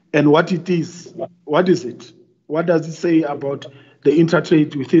 and what it is? What is it? What does it say about the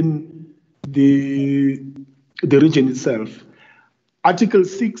intertrade within the region itself? Article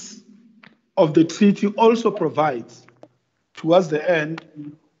 6 of the treaty also provides, towards the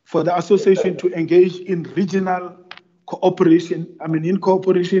end, for the association to engage in regional cooperation, in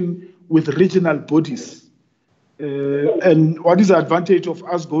cooperation with regional bodies. And what is the advantage of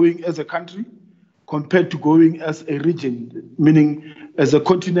us going as a country compared to going as a region, meaning as a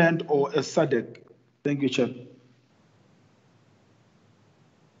continent or as SADC? Thank you, Chair.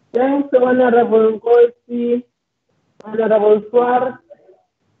 Thanks, Honorable Ngozi. Honorable Suarez.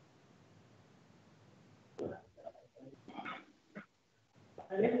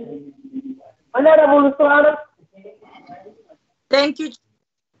 Honorable Suarez. Thank you.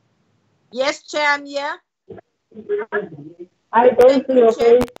 Yes, Chair, I'm here. I don't see your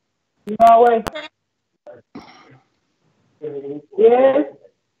face. You are away. Yes.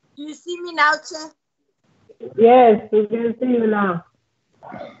 Do you see me now, Chair? Yes, we can see you now.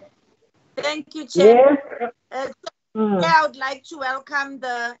 Thank you, Chair. Yes. Chair, I would like to welcome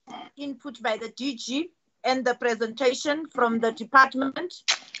the input by the DG and the presentation from the department.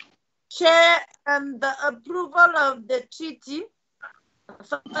 Chair, the approval of the treaty,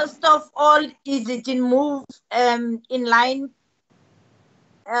 first of all, is it in line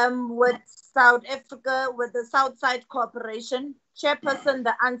with South Africa, with the Southside Cooperation? Chairperson,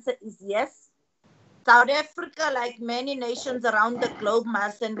 the answer is yes. South Africa, like many nations around the globe,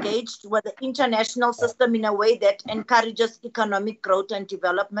 must engage with the international system in a way that encourages economic growth and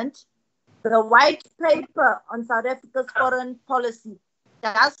development. The white paper on South Africa's foreign policy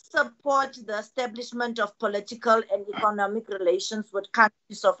does support the establishment of political and economic relations with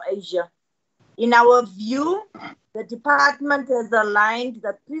countries of Asia. In our view, the department has aligned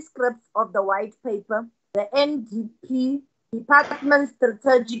the prescripts of the white paper, the NDP Department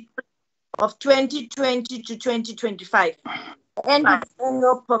Strategic of 2020 to 2025, and its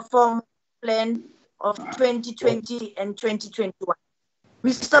annual performance plan of 2020 and 2021.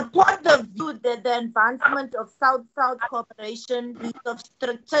 We support the view that the advancement of South-South cooperation is of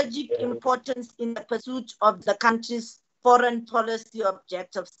strategic importance in the pursuit of the country's foreign policy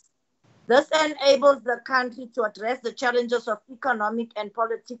objectives. This enables the country to address the challenges of economic and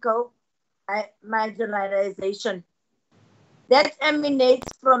political marginalization that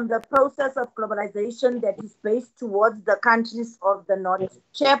emanates from the process of globalization that is based towards the countries of the North.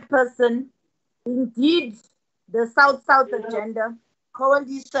 Chairperson, indeed, the South-South agenda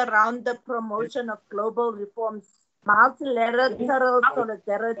coalesces around the promotion of global reforms, multilateral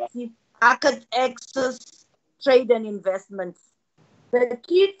solidarity, market access, trade and investments. The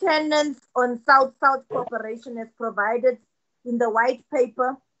key tenets on South-South cooperation as provided in the white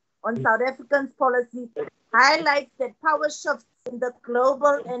paper on South Africa's policy highlights that power shifts in the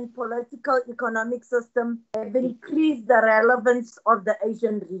global and political economic system have increased the relevance of the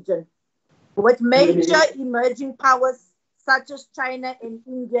Asian region, with major emerging powers such as China and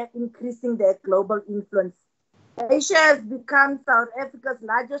India increasing their global influence. Asia has become South Africa's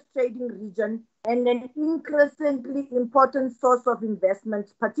largest trading region and an increasingly important source of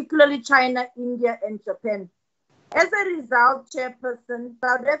investment, particularly China, India, and Japan. As a result, Chairperson,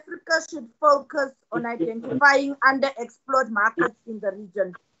 South Africa should focus on identifying underexplored markets in the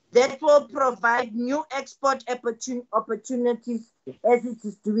region that will provide new export opportunities as it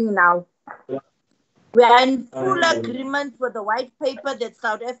is doing now. We are in full agreement with the white paper that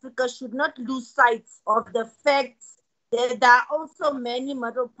South Africa should not lose sight of the fact that there are also many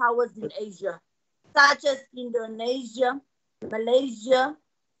middle powers in Asia, such as Indonesia, Malaysia,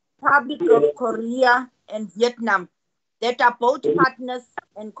 Republic of Korea, and Vietnam, that are both partners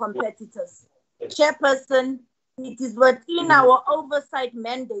and competitors. Chairperson, it is within our oversight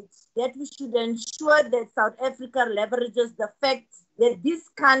mandates that we should ensure that South Africa leverages the fact that these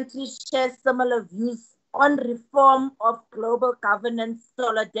countries share similar views on reform of global governance,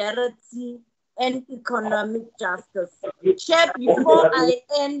 solidarity, and economic justice. Chair, before I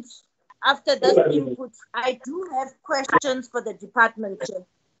end, after this input, I do have questions for the department, Chair.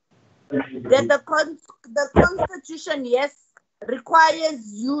 That the Constitution, yes,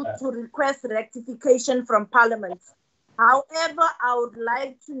 requires you to request rectification from Parliament. However, I would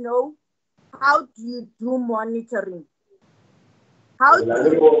like to know, how do you do monitoring? How do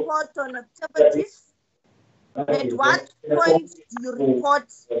you report on activities? At what point do you report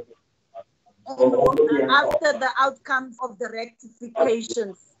after the outcomes of the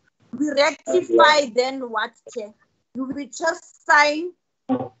rectifications? We rectify, then what, Chair? Do we just sign?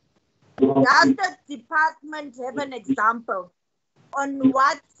 Does the department have an example on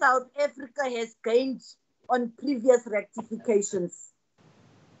what South Africa has gained on previous rectifications?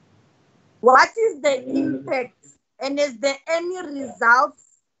 What is the impact, and is there any results,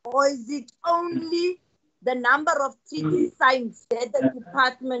 or is it only the number of treaty signs that the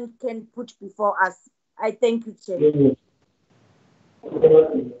department can put before us? I thank you, Chair.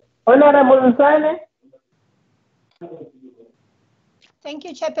 Honorable Nsane. Thank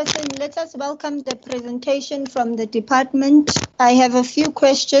you, Chairperson. Let us welcome the presentation from the department. I have a few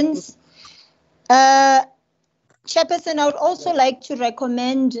questions. Chairperson, I would also like to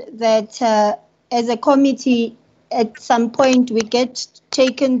recommend that as a committee, at some point we get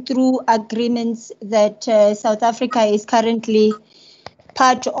taken through agreements that South Africa is currently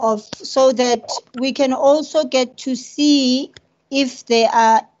part of, so that we can also get to see if there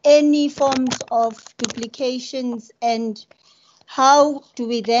are any forms of duplications, and how do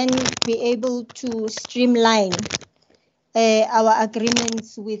we then be able to streamline our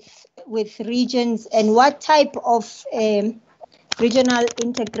agreements with regions, and what type of regional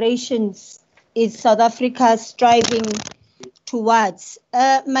integrations is South Africa striving towards?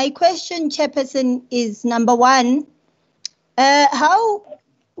 My question, Chairperson, is number one,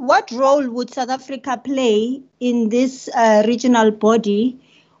 what role would South Africa play in this regional body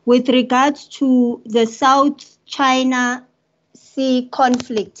with regards to the South China Sea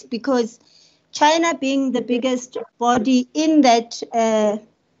conflict? Because China being the biggest body in that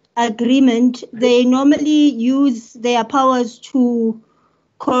agreement, they normally use their powers to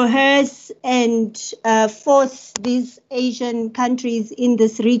coerce and force these Asian countries in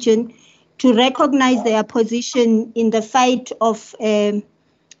this region to recognize their position in the fight of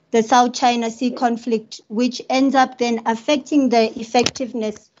the South China Sea conflict, which ends up then affecting the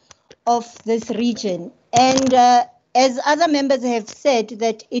effectiveness of this region. And as other members have said,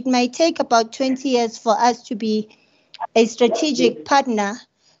 that it might take about 20 years for us to be a strategic partner.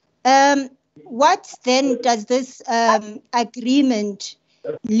 What then does this agreement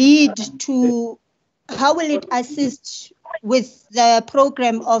lead to? How will it assist with the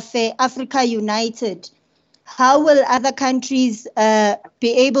program of Africa United? How will other countries be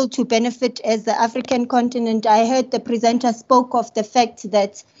able to benefit as the African continent? I heard the presenter spoke of the fact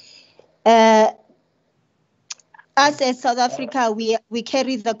that us as South Africa, we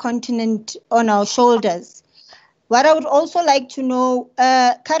carry the continent on our shoulders. What I would also like to know,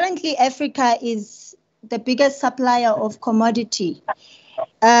 currently Africa is the biggest supplier of commodity.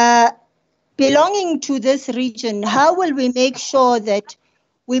 Belonging to this region, how will we make sure that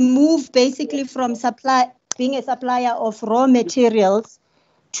we move basically from being a supplier of raw materials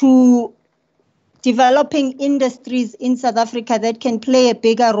to developing industries in South Africa that can play a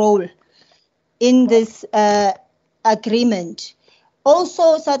bigger role in this agreement?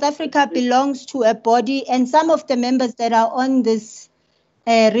 Also, South Africa belongs to a body, and some of the members that are on this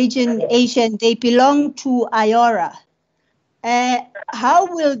region, Asian, they belong to IORA. How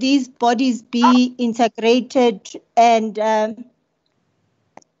will these bodies be integrated, and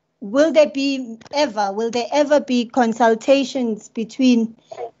will there ever be consultations between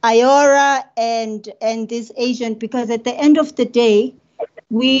IORA and this Asian? Because at the end of the day,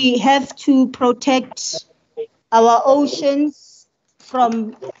 we have to protect our oceans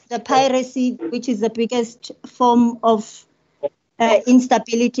from the piracy, which is the biggest form of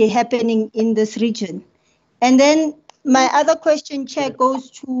instability happening in this region. And then my other question, Chair, goes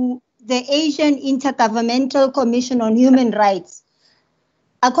to the Asian Intergovernmental Commission on Human Rights.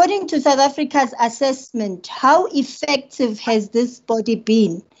 According to South Africa's assessment, how effective has this body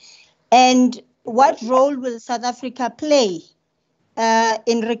been? And what role will South Africa play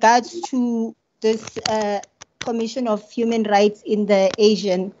in regards to this Commission of Human Rights in the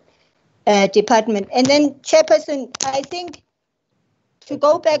Asian Department? And then, Chairperson, I think to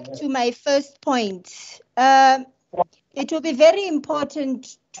go back to my first point, it will be very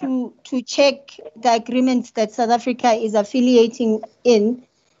important to check the agreements that South Africa is affiliating in,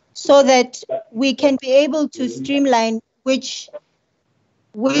 so that we can be able to streamline which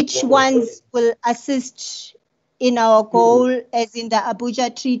ones will assist in our goal, as in the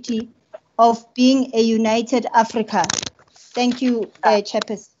Abuja Treaty, of being a united Africa. Thank you,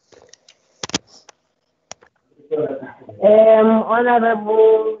 Chairperson.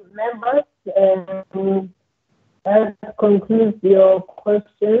 Honorable members, that concludes your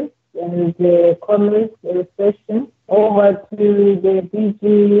questions and comments session. Over to the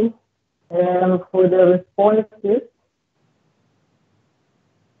DG for the responses.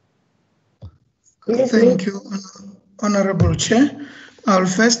 Thank you, Honorable Chair. I'll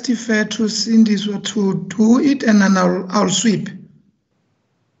first defer to Cindy to do it, and then I'll sweep.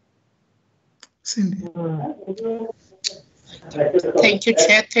 Cindy. Thank you,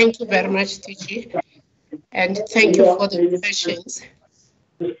 Chair. Thank you very much, DG. And thank you for the questions.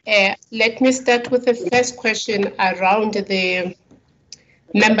 Let me start with the first question around the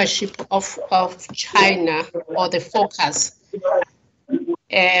membership of China, or the focus.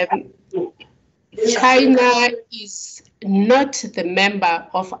 China is not the member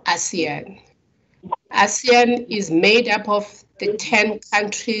of ASEAN. ASEAN is made up of the 10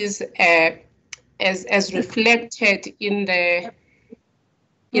 countries as reflected in the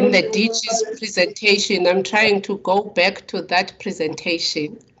DG's presentation. I'm trying to go back to that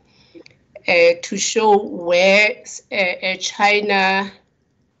presentation to show where China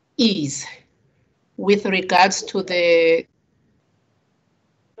is with regards to the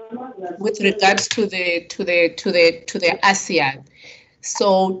ASEAN.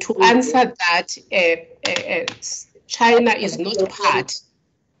 So to answer that, China is not part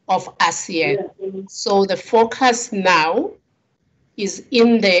of ASEAN. So the focus now is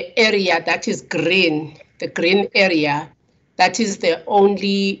in the area that is green, the green area. That is the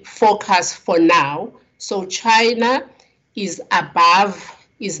only focus for now. So China is above,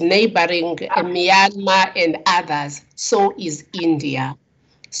 is neighboring Myanmar and others. So is India.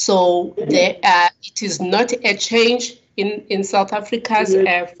 So it is not a change in South Africa's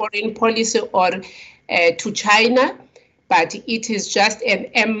foreign policy or to China, but it is just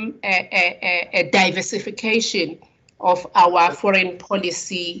a diversification of our foreign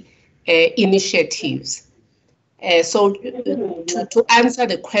policy initiatives. So to answer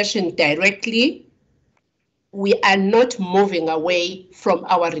the question directly, we are not moving away from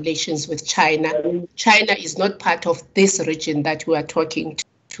our relations with China. China is not part of this region that we are talking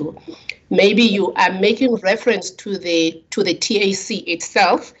to. Maybe you are making reference to the TAC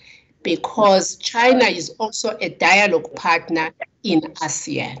itself, because China is also a dialogue partner in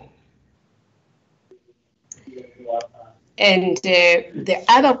ASEAN. And the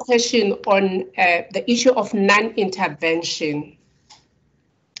other question on the issue of non-intervention.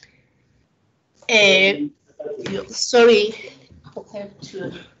 Sorry, I have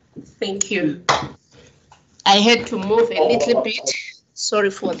to, thank you. I had to move a little bit,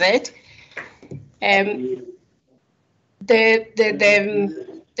 sorry for that. The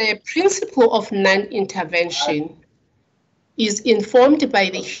principle of non-intervention is informed by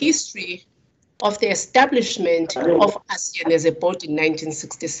the history of the establishment of ASEAN as a body in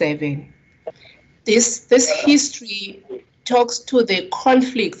 1967. This history talks to the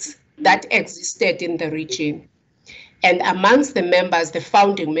conflicts that existed in the region. And amongst the members, the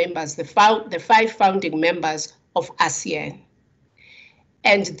founding members, the 5 founding members of ASEAN.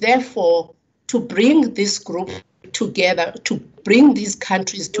 And therefore, to bring this group together, to bring these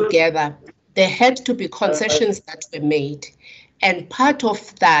countries together, there had to be concessions that were made. And part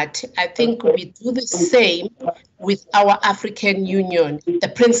of that, I think we do the same with our African Union, the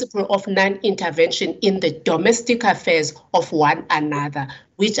principle of non-intervention in the domestic affairs of one another,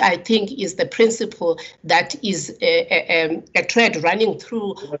 which I think is the principle that is a thread running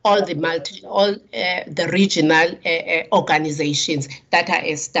through all the regional organizations that are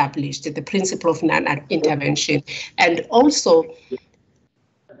established, the principle of non-intervention. And also,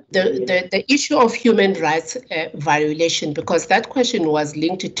 the issue of human rights violation, because that question was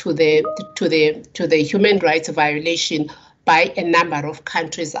linked to the human rights violation by a number of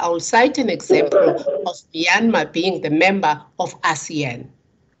countries. I will cite an example of Myanmar being the member of ASEAN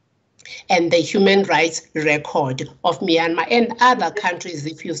and the human rights record of Myanmar and other countries.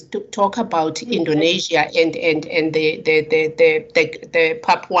 If you talk about Indonesia and the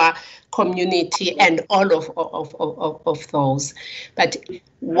Papua community and all of those. But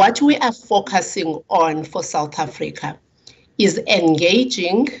what we are focusing on for South Africa is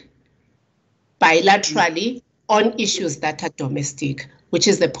engaging bilaterally on issues that are domestic, which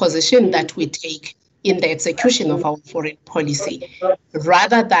is the position that we take in the execution of our foreign policy,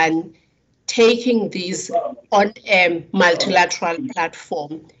 rather than taking these on a multilateral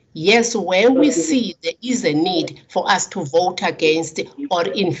platform. Yes, where we see there is a need for us to vote against or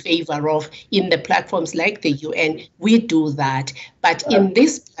in favor of in the platforms like the UN, we do that. But in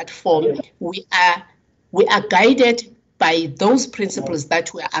this platform, we are guided by those principles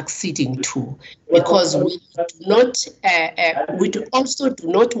that we are acceding to, because we also do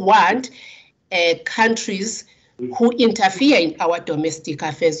not want countries who interfere in our domestic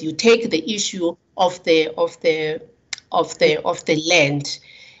affairs. You take the issue of the land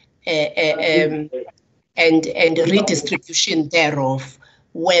and redistribution thereof.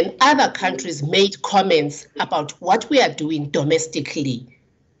 When other countries made comments about what we are doing domestically,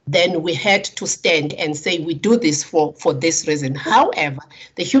 then we had to stand and say we do this for this reason. However,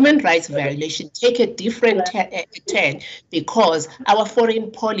 the human rights violation take a different turn, because our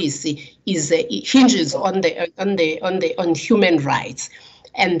foreign policy hinges on human rights,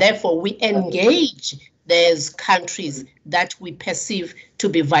 and therefore we engage those countries that we perceive to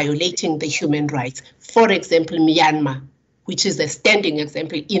be violating the human rights. For example, Myanmar, which is a standing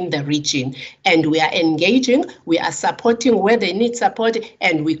example in the region. And we are engaging, we are supporting where they need support,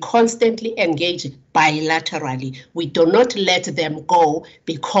 and we constantly engage bilaterally. We do not let them go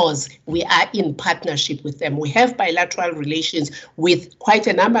because we are in partnership with them. We have bilateral relations with quite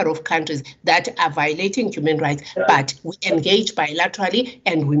a number of countries that are violating human rights, but we engage bilaterally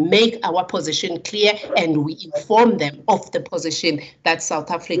and we make our position clear and we inform them of the position that South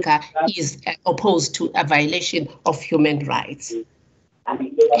Africa is opposed to a violation of human rights.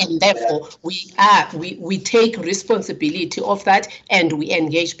 And therefore, we take responsibility of that and we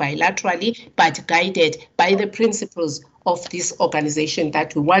engage bilaterally, but guided by the principles of this organization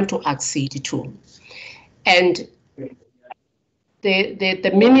that we want to accede to. And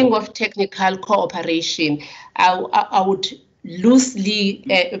the meaning of technical cooperation, I would loosely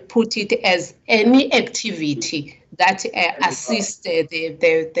put it as any activity that assists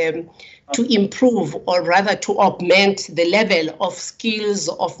to improve, or rather to augment the level of skills,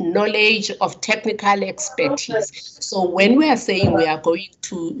 of knowledge, of technical expertise. So when we are saying we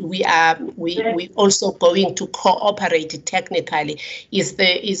also going to cooperate technically, is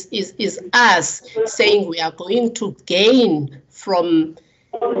us saying we are going to gain from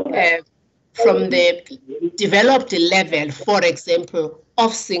the developed level, for example,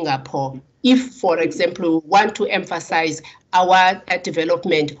 of Singapore. If, for example, we want to emphasize our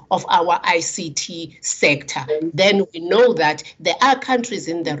development of our ICT sector, then we know that there are countries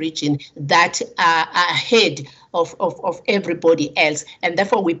in the region that are ahead of everybody else. And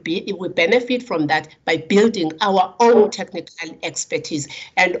therefore we benefit from that by building our own technical expertise.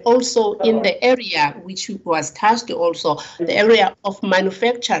 And also in the area which was touched also, the area of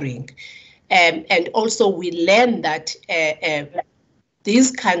manufacturing. And also we learn that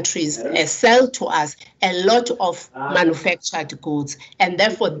these countries sell to us a lot of manufactured goods, and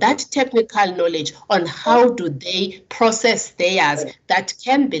therefore that technical knowledge on how do they process theirs, that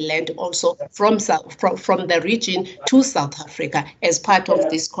can be learned also from the region to South Africa as part of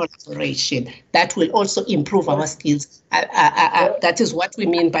this collaboration. That will also improve our skills. That is what we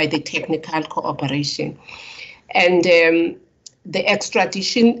mean by the technical cooperation. And the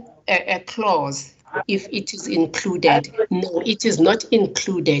extradition clause, if it is included, no, it is not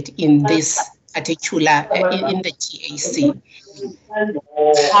included in this particular, in the TAC.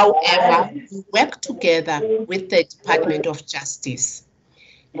 However, we work together with the Department of Justice.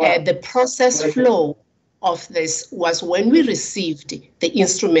 The process flow of this was when we received the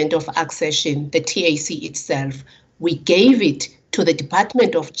instrument of accession, the TAC itself, we gave it to the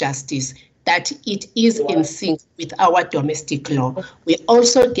Department of Justice that it is in sync with our domestic law. We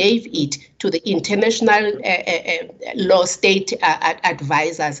also gave it to the international law state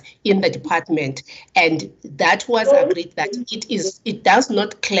advisors in the department, and that was agreed that it does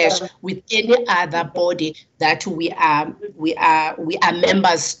not clash with any other body that we are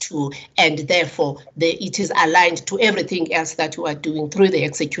members to, and therefore it is aligned to everything else that we are doing through the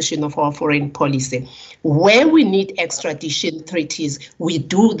execution of our foreign policy. Where we need extradition treaties, we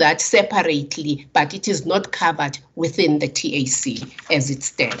do that separately, but it is not covered within the TAC as it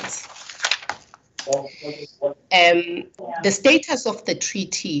stands. The status of the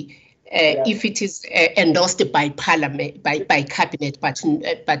treaty, if it is endorsed by Parliament, by Cabinet, but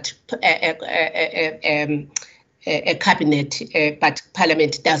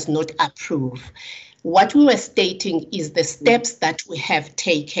Parliament does not approve. What we were stating is the steps that we have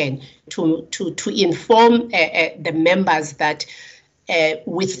taken to inform the members that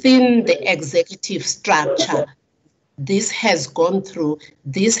within the executive structure, this has gone through,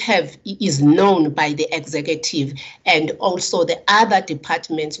 is known by the executive and also the other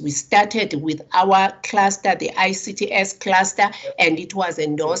departments. We started with our cluster, the ICTS cluster, and it was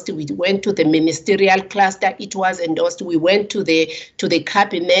endorsed. We went to the ministerial cluster, it was endorsed. We went to the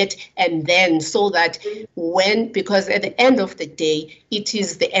cabinet, and then so that because at the end of the day, it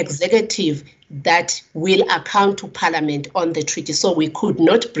is the executive that will account to Parliament on the treaty. So we could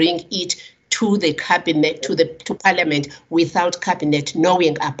not bring it to the cabinet, to Parliament without Cabinet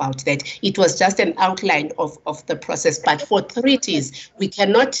knowing about that. It was just an outline of the process. But for treaties, we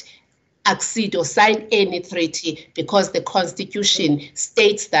cannot accede or sign any treaty because the Constitution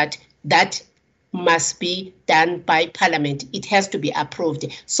states that must be done by Parliament. It has to be approved.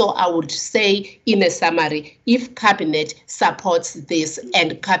 So I would say, in a summary, if Cabinet supports this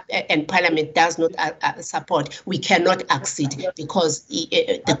and Parliament does not support, we cannot accede because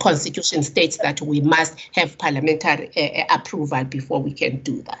the Constitution states that we must have parliamentary approval before we can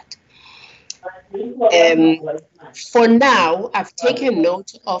do that. For now, I've taken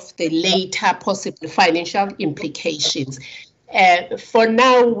note of the later possible financial implications. For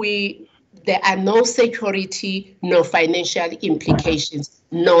now, there are no security, no financial implications,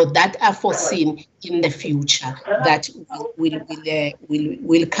 no, that are foreseen in the future that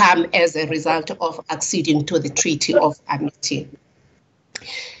will come as a result of acceding to the Treaty of Amity.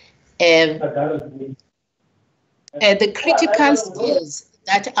 The critical skills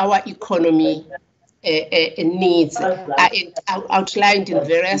that our economy needs are outlined in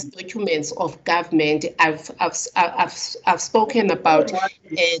various documents of government. I've spoken about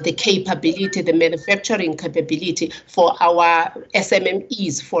the capability, the manufacturing capability for our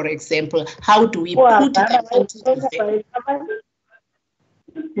SMMEs, for example. How do we put them into the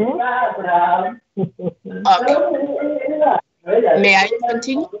Okay. May I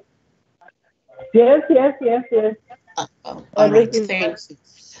continue? Yes. All right, thanks.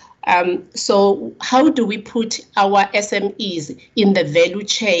 So how do we put our SMEs in the value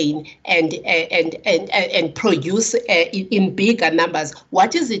chain and produce in bigger numbers?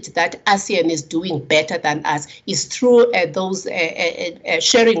 What is it that ASEAN is doing better than us? Is through those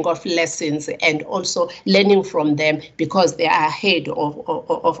sharing of lessons and also learning from them because they are ahead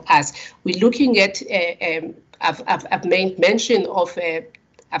of us. We're looking at, I've made mention of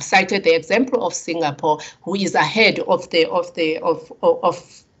I've cited the example of Singapore, who is ahead of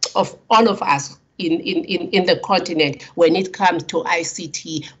all of us in the continent when it comes to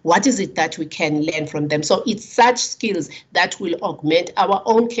ICT. What is it that we can learn from them? So it's such skills that will augment our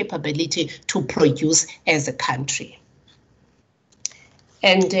own capability to produce as a country.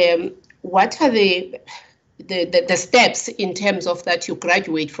 And what are the the steps in terms of that you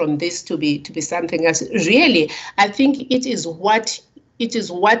graduate from this to be something else. Really, I think it is what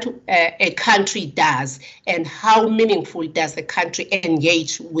a country does, and how meaningful does the country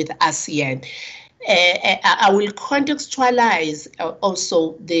engage with ASEAN. I will contextualize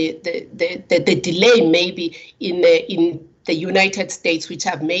also the delay maybe in the United States, which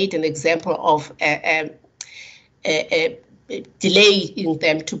have made an example of delaying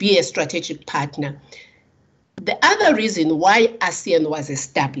them to be a strategic partner. The other reason why ASEAN was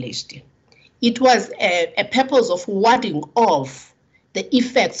established, it was a purpose of warding off the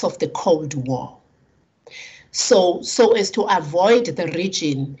effects of the Cold War. So as to avoid the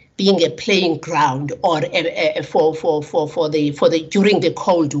region being a playing ground or during the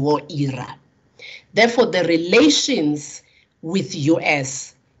Cold War era. Therefore, the relations with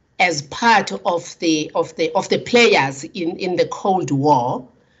US as part of the players in the Cold War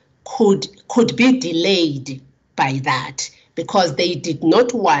could be delayed by that, because they did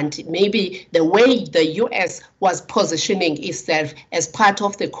not want, maybe the way the US was positioning itself as part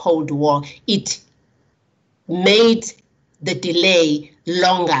of the Cold War, it made the delay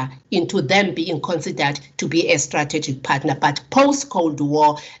longer into them being considered to be a strategic partner. But post-Cold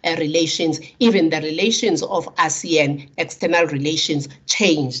War relations, even the relations of ASEAN external relations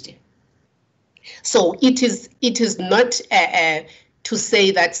changed. So it is not to say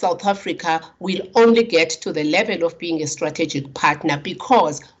that South Africa will only get to the level of being a strategic partner,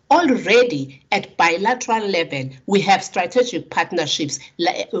 because already at bilateral level, we have strategic partnerships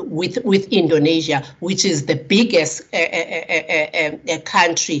with Indonesia, which is the biggest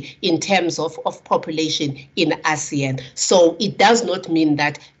country in terms of population in ASEAN. So it does not mean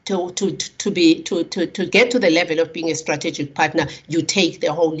that to get to the level of being a strategic partner, you take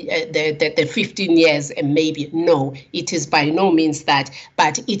the whole the 15 years and maybe. No, it is by no means that,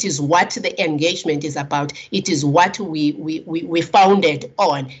 but it is what the engagement is about. It is what we founded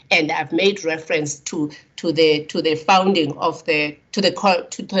on, and I've made reference to the founding of the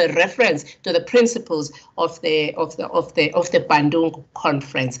reference to the principles of the Bandung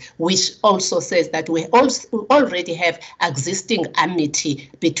Conference, which also says that we also already have existing amity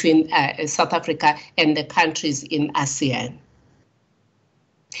between South Africa and the countries in ASEAN.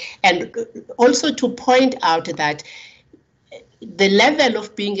 And also to point out that the level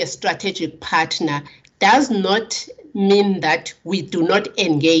of being a strategic partner does not mean that we do not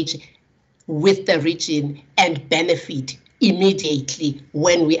engage with the region and benefit immediately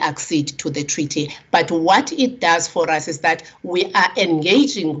when we accede to the treaty. But what it does for us is that we are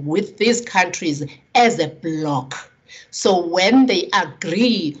engaging with these countries as a bloc. So when they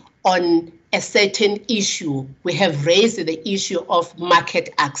agree on a certain issue, we have raised the issue of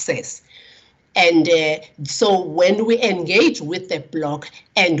market access. And so when we engage with the bloc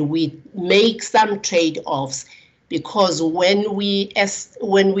and we make some trade-offs, because when we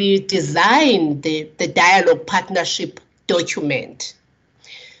design the dialogue partnership document,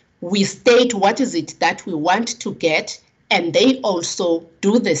 we state what is it that we want to get, and they also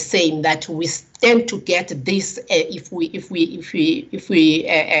do the same, that we stand to get this if we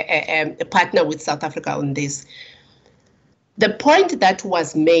partner with South Africa on this. The point that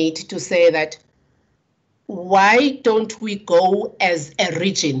was made to say that why don't we go as a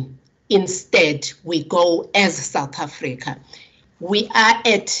region? Instead, we go as South Africa. We are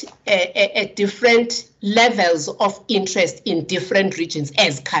at different levels of interest in different regions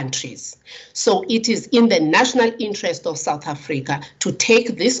as countries. So it is in the national interest of South Africa to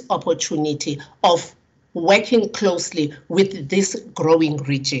take this opportunity of working closely with this growing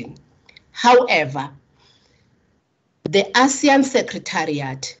region. However, the ASEAN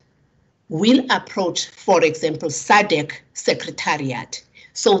Secretariat will approach, for example, SADC Secretariat,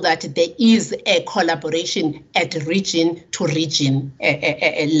 so that there is a collaboration at region to region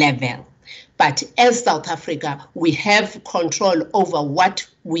level. But as South Africa, we have control over what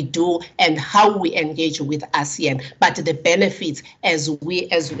we do and how we engage with ASEAN. But the benefits as we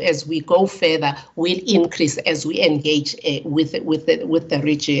go further will increase as we engage with the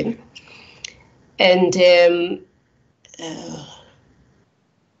region. And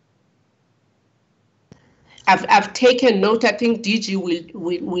I've taken note. I think DG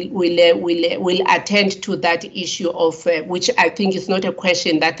will attend to that issue of which I think is not a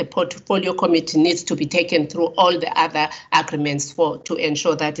question that the portfolio committee needs to be taken through all the other agreements to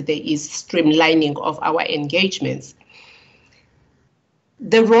ensure that there is streamlining of our engagements.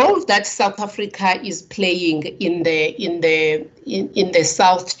 The role that South Africa is playing in the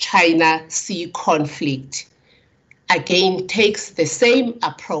South China Sea conflict again takes the same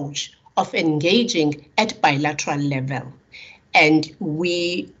approach of engaging at bilateral level. And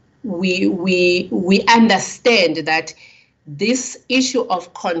we we understand that this issue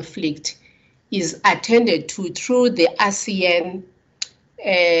of conflict is attended to through the ASEAN,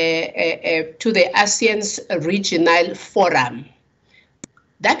 to the ASEAN's regional forum.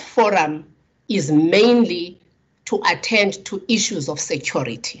 That forum is mainly to attend to issues of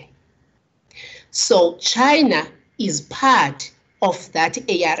security. So China is part of that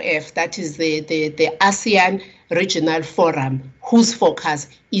ARF, that is the ASEAN Regional Forum, whose focus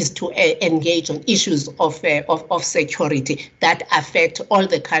is to engage on issues of security that affect all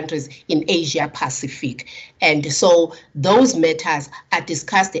the countries in Asia Pacific. And so those matters are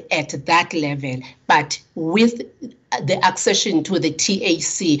discussed at that level, but with the accession to the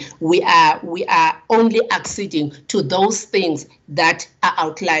TAC, we are only acceding to those things that are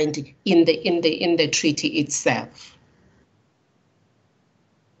outlined in the treaty itself.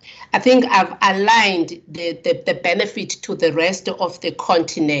 I think I've aligned the benefit to the rest of the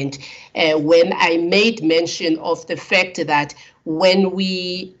continent when I made mention of the fact that when,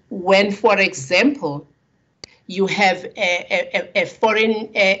 for example, you have a foreign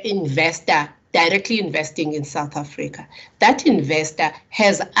investor directly investing in South Africa, that investor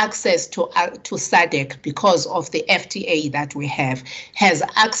has access to SADC because of the FTA that we have, has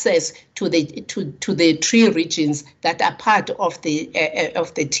access to the three regions that are part of the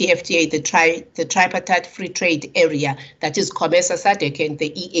TFTA, the tripartite free trade area, that is COMESA, SADC, and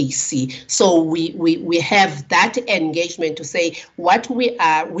the EAC. So we have that engagement to say what we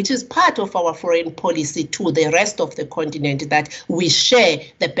are, which is part of our foreign policy to the rest of the continent, that we share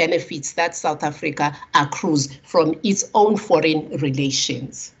the benefits that South Africa accrues from its own foreign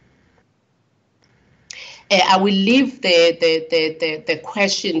relations. I will leave the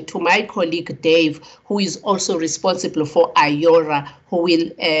question to my colleague Dave, who is also responsible for IORA, who will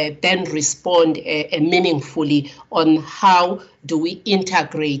then respond meaningfully on how do we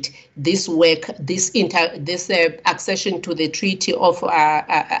integrate this work, this accession to the Treaty of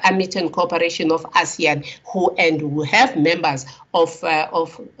Amity and Cooperation of ASEAN, who have members of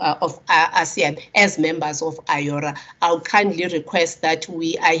ASEAN as members of IORA. I'll kindly request that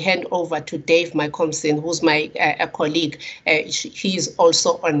I hand over to Dave Mycomson, who's my colleague. He is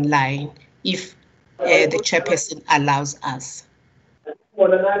also online, if the chairperson allows us.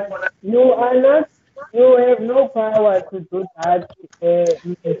 You have no power to do that.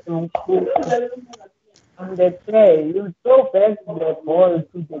 On the chair, you throw back the ball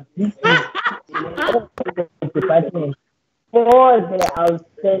to the department for the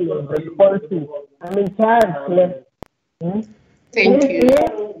outstanding responses. I'm in charge. Thank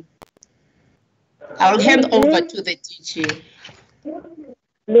you. I'll hand over to the DG.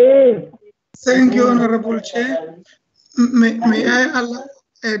 Please. Thank you, Honorable Chair. May I allow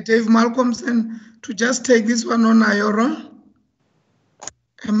Dave Malcolmson to just take this one on IORA?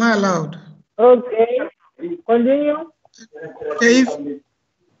 Am I allowed? Okay. Continue. Dave?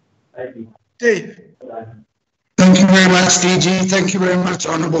 Thank you very much, DG. Thank you very much,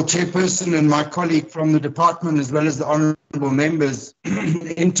 Honourable Chairperson and my colleague from the department, as well as the honourable members.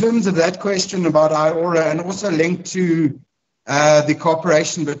 In terms of that question about IORA, and also linked to the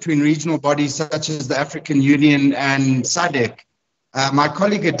cooperation between regional bodies such as the African Union and SADC, my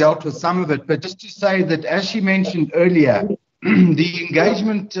colleague had dealt with some of it, but just to say that, as she mentioned earlier, the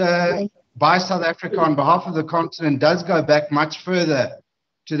engagement by South Africa on behalf of the continent does go back much further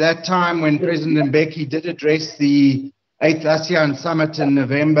to that time when President Mbeki did address the 8th ASEAN Summit in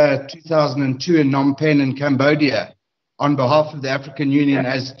November 2002 in Phnom Penh in Cambodia on behalf of the African Union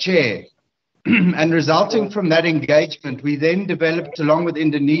as chair. And resulting from that engagement, we then developed, along with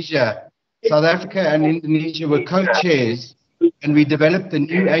Indonesia, South Africa and Indonesia were co-chairs, and we developed the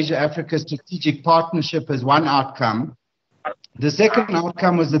new Asia-Africa Strategic Partnership as one outcome. The second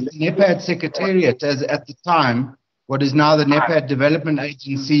outcome was that the NEPAD Secretariat, as at the time, what is now the NEPAD Development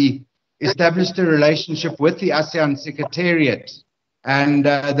Agency, established a relationship with the ASEAN Secretariat. And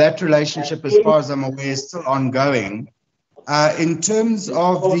that relationship, as far as I'm aware, is still ongoing. In terms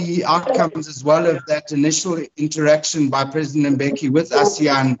of the outcomes as well of that initial interaction by President Mbeki with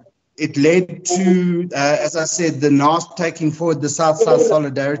ASEAN, it led to, as I said, the NASP taking forward the South-South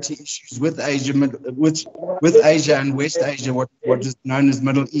solidarity issues with Asia, with Asia and West Asia, what is known as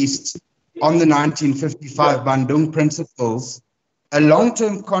Middle East, on the 1955 Bandung Principles. A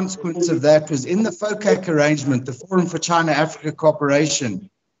long-term consequence of that was in the FOCAC arrangement, the Forum for China-Africa Cooperation.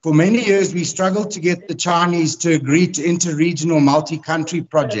 For many years, we struggled to get the Chinese to agree to inter-regional multi-country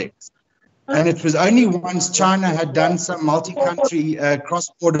projects. And it was only once China had done some multi-country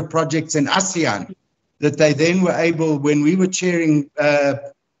cross-border projects in ASEAN that they then were able, when we were chairing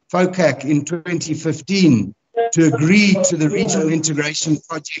FOCAC in 2015, to agree to the regional integration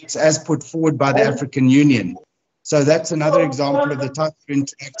projects as put forward by the African Union. So that's another example of the type of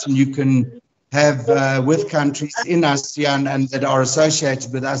interaction you can have with countries in ASEAN and that are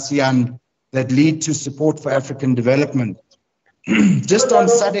associated with ASEAN that lead to support for African development. Just on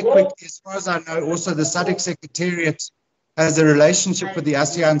SADC quickly, as far as I know, also the SADC Secretariat has a relationship with the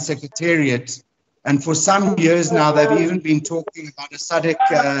ASEAN Secretariat. And for some years now, they've even been talking about a SADC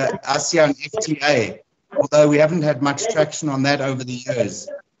ASEAN FTA, although we haven't had much traction on that over the years.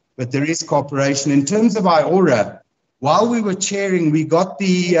 But there is cooperation. In terms of IORA, while we were chairing, we got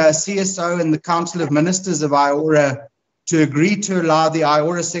the CSO and the Council of Ministers of IORA to agree to allow the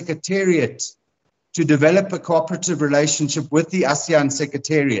IORA Secretariat to develop a cooperative relationship with the ASEAN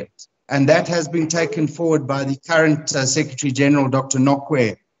Secretariat. And that has been taken forward by the current Secretary General, Dr.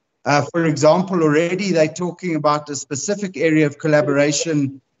 Nokwe. For example, already they're talking about a specific area of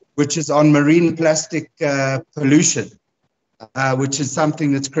collaboration, which is on marine plastic pollution, which is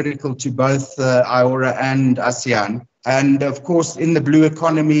something that's critical to both IORA and ASEAN. And of course, in the blue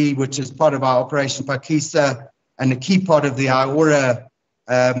economy, which is part of our Operation Pakisa and a key part of the IORA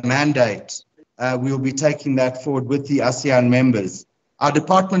mandate, we will be taking that forward with the ASEAN members. Our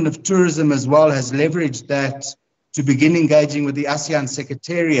Department of Tourism as well has leveraged that to begin engaging with the ASEAN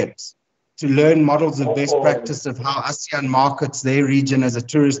Secretariat to learn models of best practice of how ASEAN markets their region as a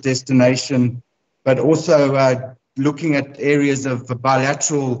tourist destination, but also looking at areas of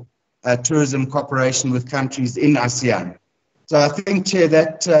bilateral tourism cooperation with countries in ASEAN. So I think, Chair,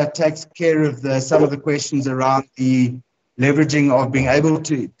 that takes care of some of the questions around the leveraging of being able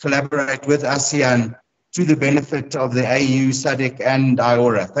to collaborate with ASEAN to the benefit of the AU, SADC, and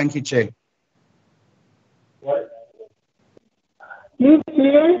IORA. Thank you, Chair.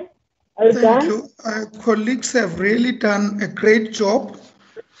 Thank you. Our colleagues have really done a great job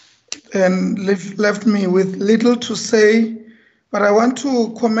and left me with little to say, but I want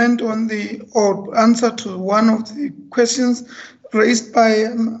to comment on or answer to one of the questions raised by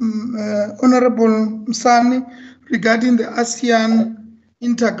Honorable Msani regarding the ASEAN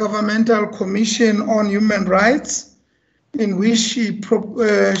Intergovernmental Commission on Human Rights, in which she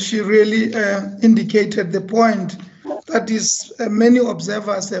really indicated the point that is many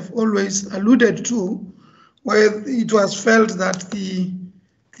observers have always alluded to, where it was felt that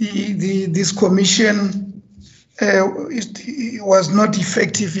this commission was not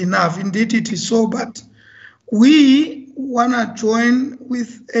effective enough. Indeed, it is so, but we want to join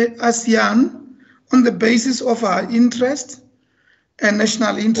with ASEAN on the basis of our interest and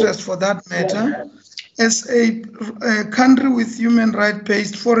national interest for that matter. As a country with human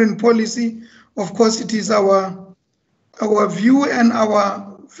rights-based foreign policy, of course, it is our view and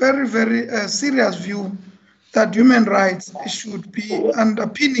our very, very serious view that human rights should be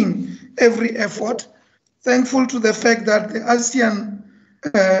underpinning every effort. Thankful to the fact that the ASEAN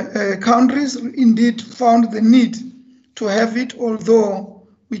countries indeed found the need to have it, although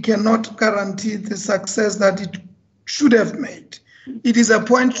we cannot guarantee the success that it should have made. It is a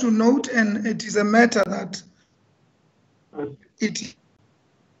point to note, and it is a matter that it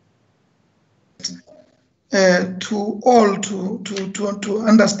to all to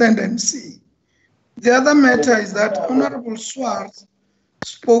understand and see. The other matter is that Honorable Swartz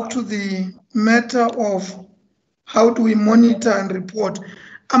spoke to the matter of how do we monitor and report.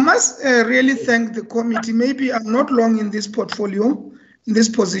 I must really thank the committee. Maybe I'm not long in this portfolio, in this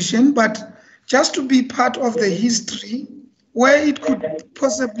position, but just to be part of the history where it could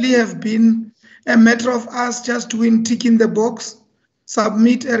possibly have been a matter of us just doing tick in the box,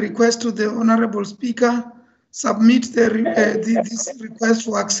 submit a request to the Honorable Speaker, submit this request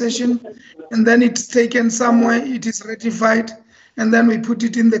for accession, and then it's taken somewhere, it is ratified, and then we put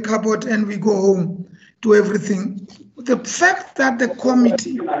it in the cupboard and we go home, do everything. The fact that the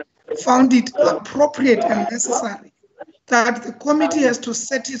committee found it appropriate and necessary that the committee has to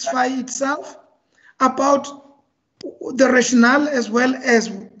satisfy itself about the rationale as well as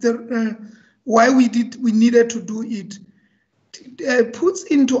the why we needed to do it, puts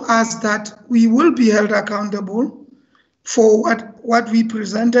into us that we will be held accountable for what we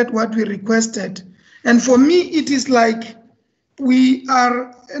presented, what we requested. And for me, it is like we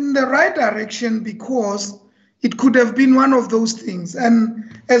are in the right direction because it could have been one of those things.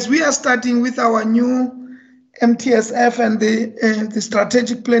 And as we are starting with our new MTSF and the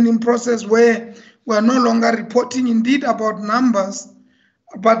strategic planning process, where we are no longer reporting indeed about numbers,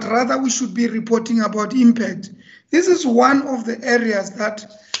 but rather we should be reporting about impact. This is one of the areas that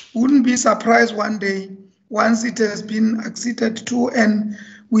wouldn't be surprised one day once it has been acceded to and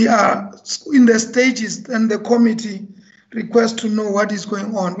we are in the stages and the committee requests to know what is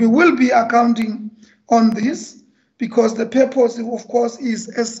going on. We will be accounting on this, because the purpose, of course, is,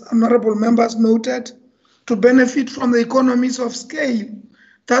 as honorable members noted, to benefit from the economies of scale.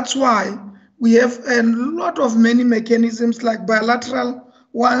 That's why we have a lot of many mechanisms like bilateral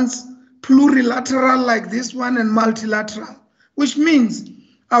ones, plurilateral like this one, and multilateral, which means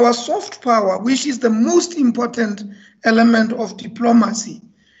our soft power, which is the most important element of diplomacy,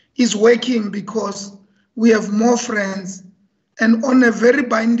 is working because we have more friends and on a very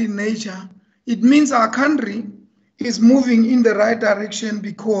binding nature. It means our country is moving in the right direction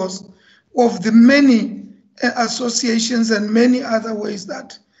because of the many associations and many other ways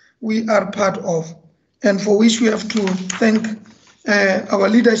that we are part of, and for which we have to thank our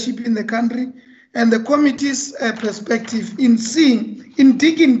leadership in the country and the committee's perspective in seeing, in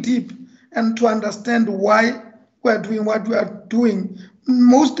digging deep and to understand why we are doing what we are doing.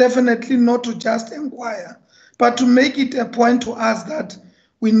 Most definitely not to just inquire, but to make it a point to us that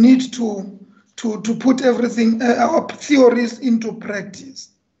we need to put everything, our theories into practice.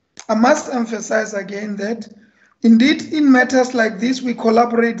 I must emphasize again that indeed in matters like this, we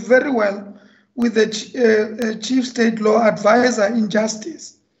collaborate very well with the Chief State Law Advisor in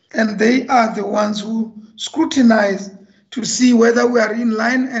Justice, and they are the ones who scrutinize to see whether we are in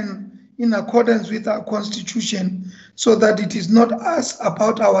line and in accordance with our constitution, so that it is not us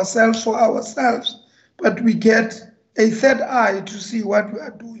about ourselves for ourselves, but we get a third eye to see what we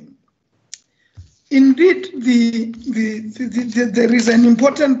are doing. Indeed, there is an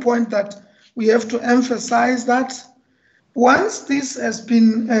important point that we have to emphasize, that once this has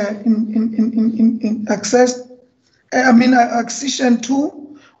been accession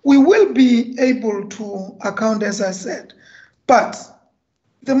to, we will be able to account, as I said. But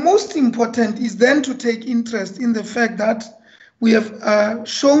the most important is then to take interest in the fact that we have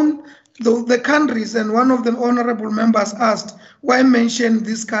shown the countries, and one of the honorable members asked, why mention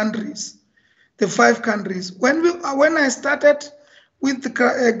these countries? The 5 countries. When I started with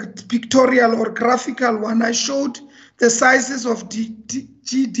the pictorial or graphical one, I showed the sizes of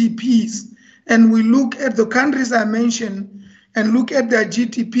GDPs, and we look at the countries I mentioned and look at their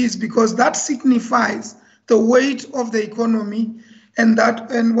GDPs, because that signifies the weight of the economy, and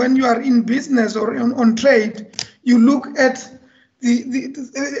when you are in business or on trade, you look at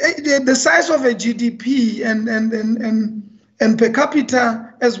the size of a GDP and per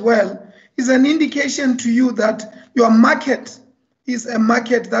capita as well, is an indication to you that your market is a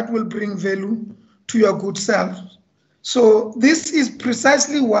market that will bring value to your good self. So this is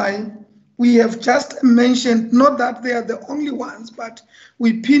precisely why we have just mentioned, not that they are the only ones, but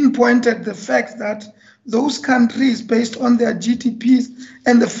we pinpointed the fact that those countries, based on their GDPs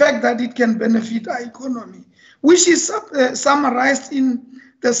and the fact that it can benefit our economy, which is summarized in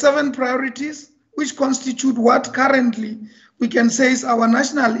the 7 priorities, which constitute what currently we can say is our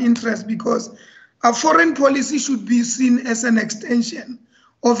national interest, because our foreign policy should be seen as an extension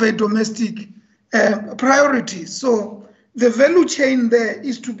of a domestic priority. So the value chain there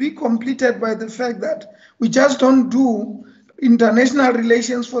is to be completed by the fact that we just don't do international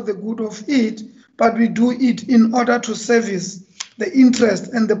relations for the good of it, but we do it in order to service the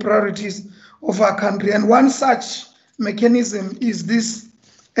interest and the priorities of our country. And one such mechanism is this,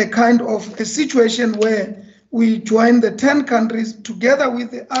 a kind of a situation where we join the 10 countries together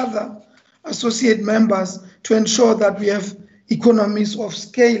with the other associate members to ensure that we have economies of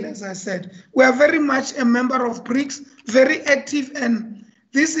scale, as I said. We are very much a member of BRICS, very active, and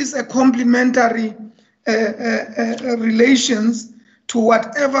this is a complementary relations to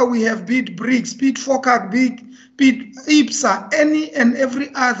whatever we have, be it BRICS, be it FOCAC, be it IPSA, any and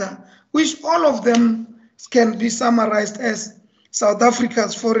every other, which all of them can be summarized as South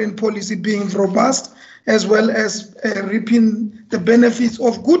Africa's foreign policy being robust, as well as reaping the benefits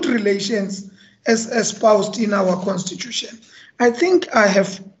of good relations as espoused in our constitution. I think I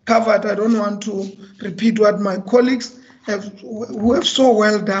have covered. I don't want to repeat what my colleagues who have so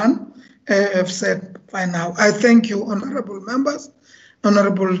well done have said by now. I thank you, honorable members,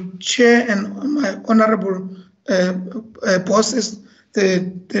 honorable chair, and my honorable bosses,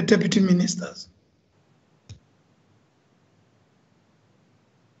 the deputy ministers.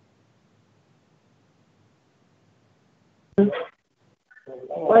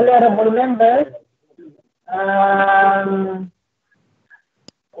 Honorable members, GM,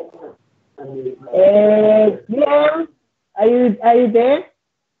 are you there?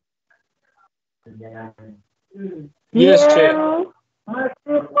 Yes, Chair.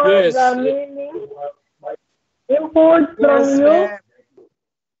 Yes. Input from you.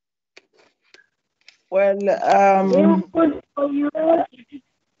 Well, input from you,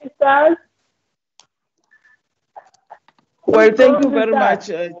 start. Well, thank you very much.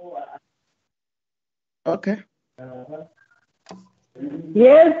 Okay.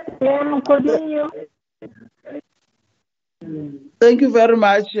 Yes, continue. Thank you very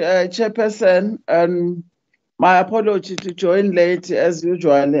much, Chairperson. And my apology to join late as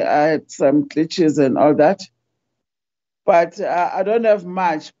usual. I had some glitches and all that. But I don't have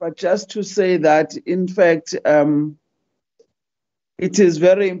much, but just to say that, in fact, it is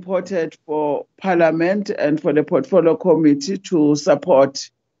very important for Parliament and for the Portfolio Committee to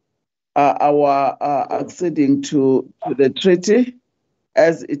support our acceding to the treaty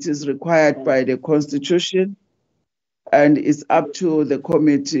as it is required by the Constitution, and it's up to the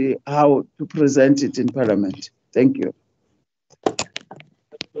committee how to present it in Parliament. Thank you.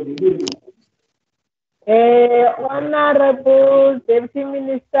 Honorable Deputy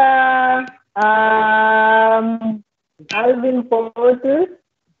Minister Alvin Portus.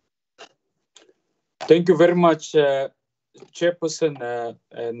 Thank you very much, Chairperson,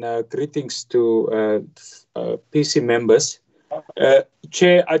 and greetings to PC members.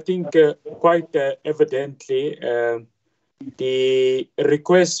 Chair, I think quite evidently the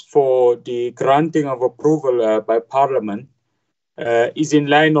request for the granting of approval by Parliament is in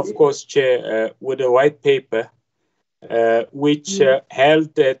line, of course, Chair, with the white paper, which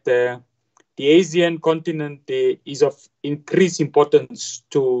held that the Asian continent is of increased importance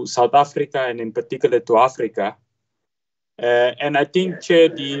to South Africa and in particular to Africa. And I think, Chair,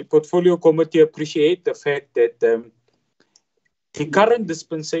 the Portfolio Committee appreciate the fact that the current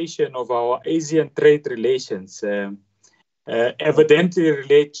dispensation of our Asian trade relations evidently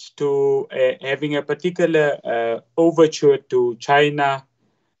relates to having a particular overture to China,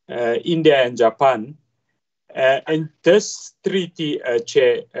 India, and Japan. And this treaty,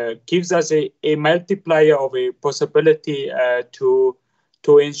 Chair, gives us a multiplier of a possibility to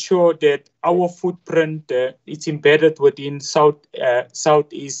ensure that our footprint is embedded within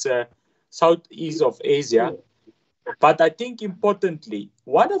southeast of Asia. But I think importantly,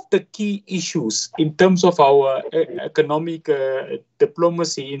 one of the key issues in terms of our economic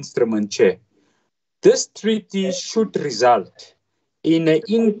diplomacy instrument, Chair, this treaty should result in an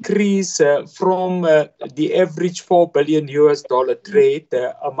increase from the average $4 billion trade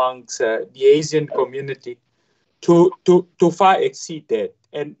amongst the Asian community to far exceed that.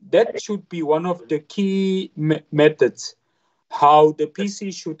 And that should be one of the key methods how the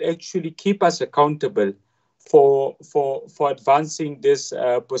PC should actually keep us accountable for advancing this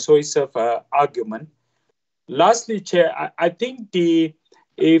persuasive argument. Lastly, Chair, I think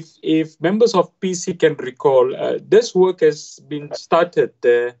if members of PC can recall, this work has been started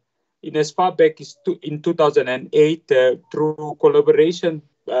in as far back as in 2008 through collaboration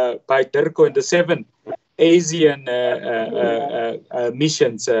by DIRCO and the 7 Asian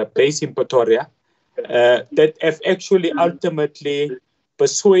missions based in Pretoria that have actually ultimately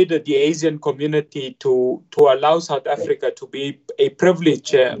persuaded the Asian community to allow South Africa to be a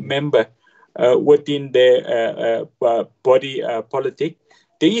privileged member within the body politic.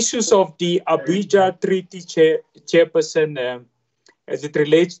 The issues of the Abuja Treaty, Chairperson, as it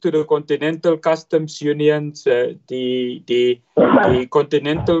relates to the Continental Customs Unions, the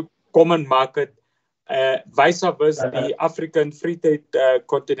Continental Common Market, vice versa, the African Free Trade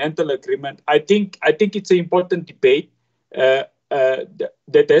Continental Agreement. I think it's an important debate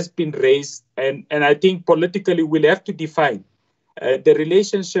that has been raised, and I think politically we'll have to define the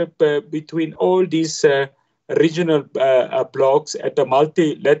relationship between all these regional blocs at the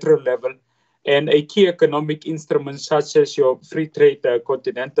multilateral level and a key economic instrument such as your Free Trade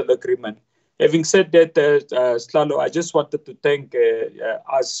Continental Agreement. Having said that, Slalo, I just wanted to thank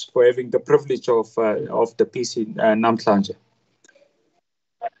us for having the privilege of the PC namhlanje.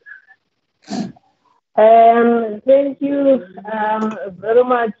 Thank you very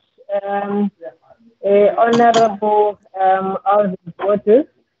much, Honorable Alvin Portus,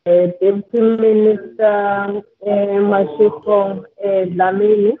 Deputy Minister Mashiko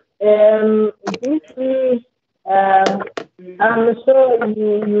Dlamini. I'm sure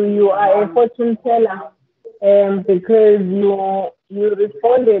you are a fortune teller because you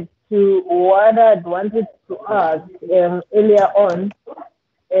responded to what I'd wanted to ask earlier on,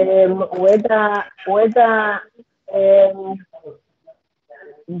 whether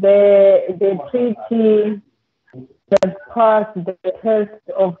the treaty has passed the test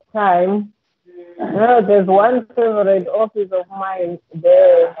of time. Now, there's one favorite office of mine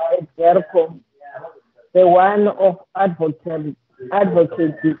there at DIRCO, the one of advocacy. I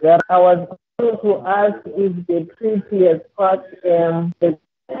was going to ask if the treaty has passed the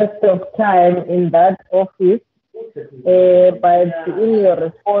test of time in that office, but in your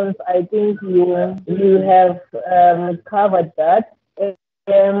response, I think you have covered that.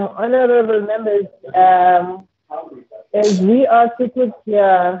 Honorable members, as we are sitting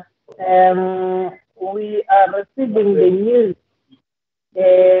here, we are receiving the news,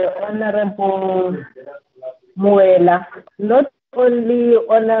 Honorable Muela, not only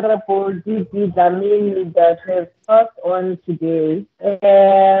Honorable Gigi Dlamini that has passed on today,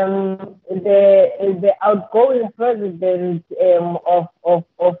 the outgoing president of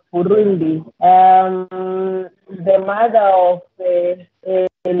Burundi, the mother of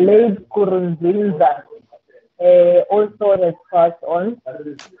late Kurunzinza, also has passed on.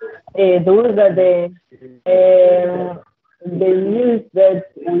 Those are the news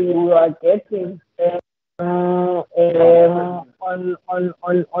that we are getting on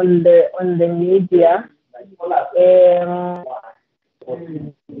the media.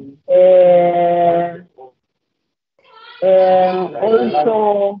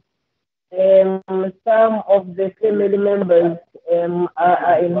 Also, some of the family members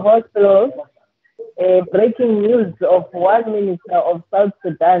are in hospital. Breaking news of one minister of South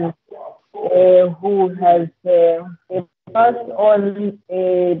Sudan who has passed on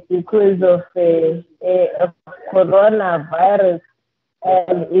because of coronavirus,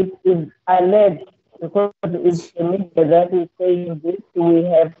 and it is alleged, because it's the media that is saying this, we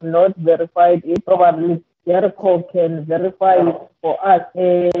have not verified it. Probably Jericho can verify it for us,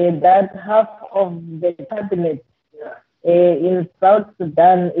 that half of the cabinet in South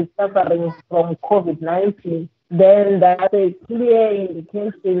Sudan is suffering from COVID-19. Then that's a clear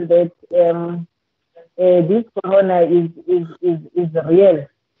indication that this corona is real,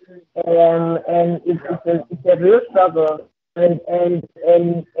 and it's a real struggle, and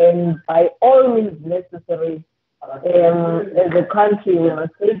by all means necessary, as a country we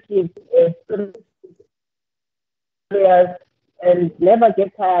must take it serious and never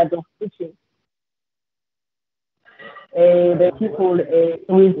get tired of pushing the people.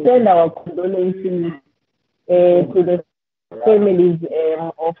 We send our condolences to the families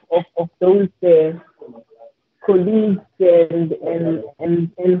of those colleagues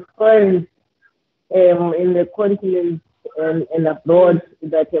and friends in the continent and abroad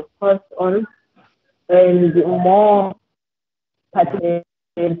that have passed on, and more particularly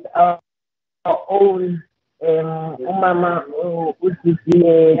our own Umama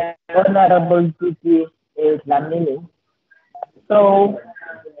Honorable Gigi Dlamini. So,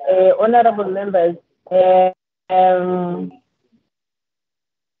 honorable members,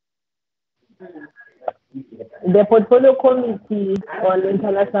 the Portfolio Committee on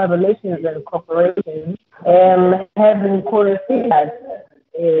International Relations and Cooperation having considered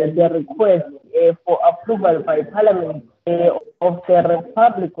the request for approval by Parliament of the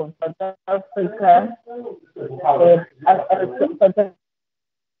Republic of South Africa, South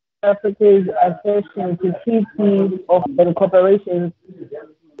Africa's accession to treaty of the cooperation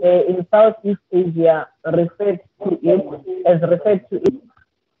in Southeast Asia, referred to it,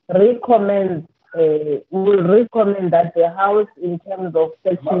 recommends will recommend that the House, in terms of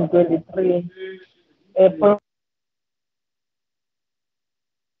Section 23, point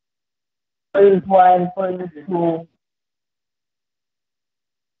 1.2.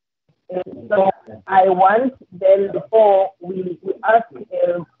 So I want then, before we ask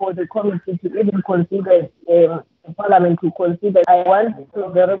for the committee to even consider, the Parliament to consider, I want to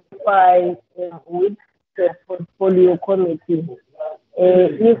verify with the Portfolio Committee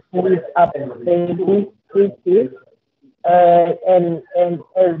if we update this treaty, and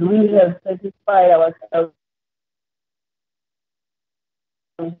as we have satisfied ourselves,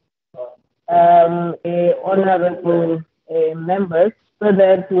 honorable members, so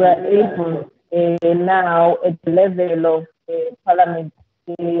that we are able now at the level of Parliament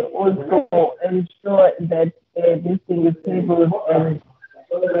also ensure that this thing is tabled and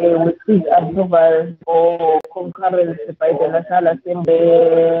we seek approval or concurrence by the National Assembly,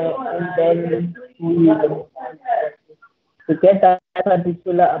 and then we get that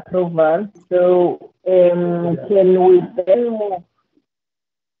particular approval. So can we then move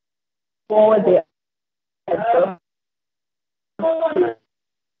forward the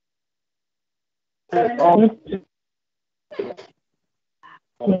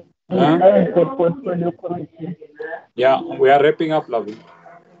the Portfolio Committee? Yeah, we are wrapping up, Lavi.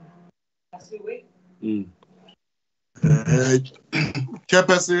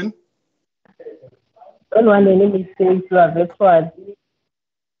 Chairperson. Don't want any mistakes to have this one.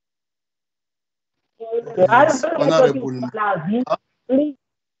 Yes, honorable. Please.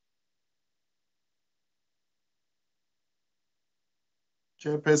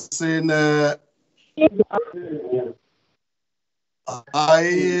 Chairperson,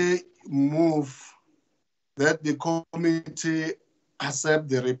 I move that the committee accept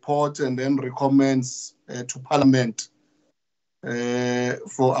the report and then recommends to Parliament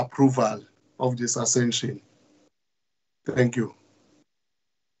for approval of this ascension. Thank you.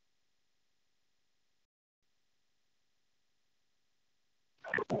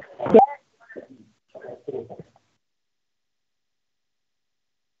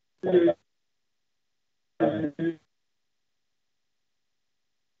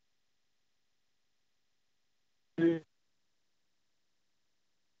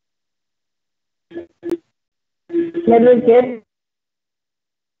 Can we get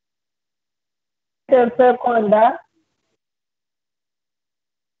a second?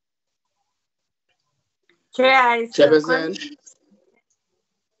 Chair, I Chairperson. second.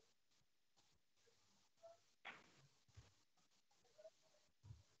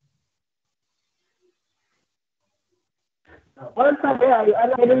 Also,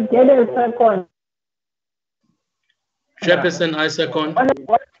 can we get a second? Chairperson, I second.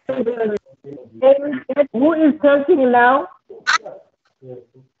 Who is talking now?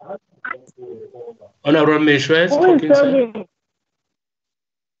 Honorable Meshwa is Who is talking, sir. talking?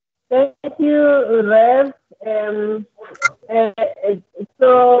 Thank you, Rev.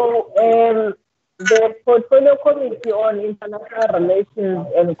 The Portfolio Committee on International Relations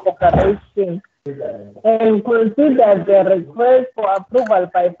and Cooperation considered the request for approval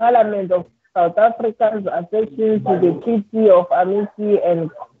by Parliament of South Africa's accession to the Treaty of Amity and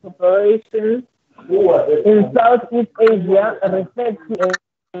Cooperation in Southeast Asia, reflecting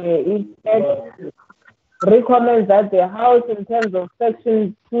its recommends that the House, in terms of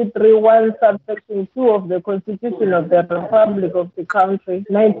Section 231, subsection 2 of the Constitution of the Republic of the country,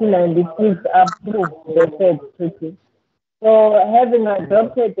 1996, approve the said treaty. So, having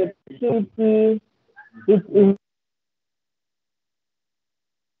adopted the treaty, it is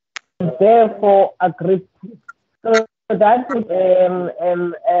therefore agreed. So that is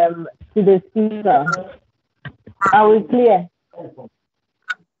to the Speaker. Are we clear?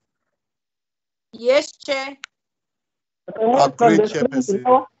 Yes, Chair. Agreed,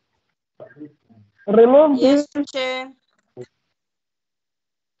 Chairperson. Remove Yes, this. Chair.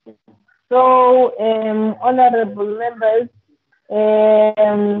 So, honorable members,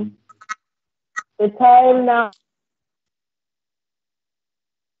 the time now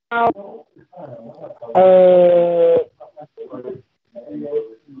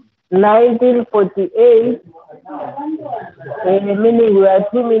 1948, meaning we are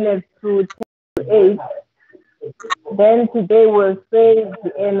 2 minutes to 8. Then today we'll save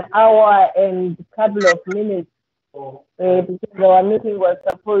an hour and a couple of minutes because our meeting was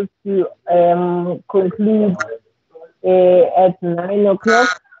supposed to conclude at 9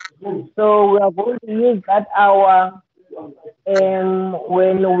 o'clock. So we are going to use that hour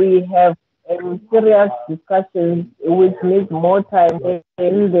when we have serious discussions which need more time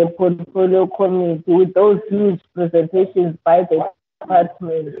in the portfolio committee with those huge presentations by the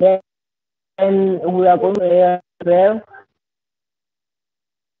department. And we are going to have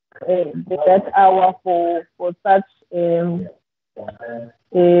that hour for such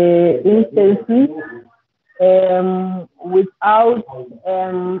instances without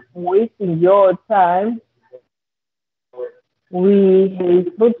wasting your time. We had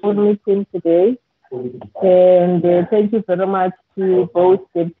a fruitful meeting today, and thank you very much to both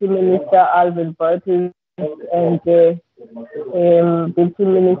Deputy Minister Alvin Burtis and Deputy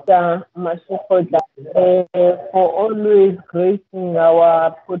Minister Mashikoda for always gracing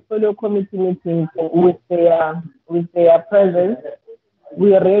our portfolio committee meetings with their presence.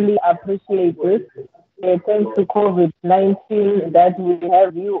 We really appreciate this. Thanks to COVID-19 that we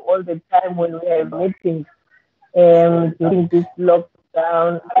have you all the time when we have meetings during this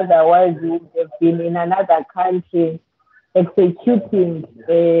lockdown. Otherwise, we would have been in another country executing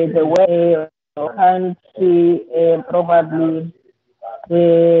the way of country, probably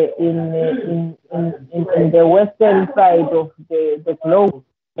in the western side of the globe.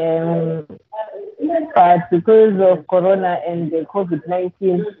 But because of Corona and the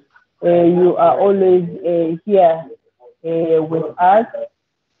COVID-19, you are always here with us.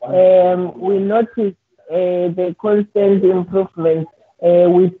 We notice the constant improvement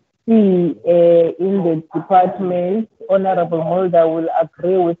we see in the department. Honorable Mulder will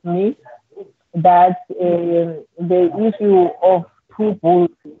agree with me that the issue of two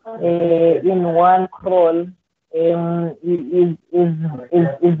bulls in one crawl is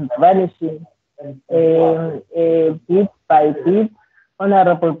vanishing bit by bit.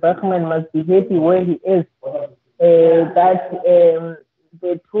 Honorable Beckman must be happy where he is. That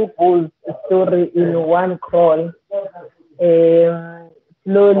the two bulls story in one crawl,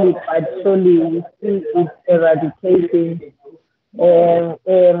 slowly but surely we see it eradicating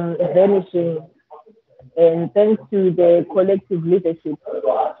vanishing. And thanks to the collective leadership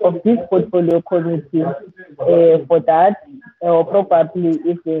of this portfolio committee for that, or probably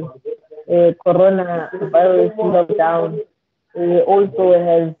if the coronavirus lockdown also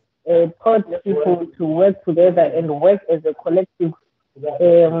has taught people to work together and work as a collective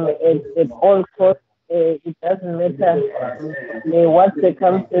at all costs. It doesn't matter what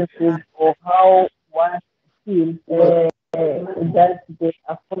circumstances or how one feels, that they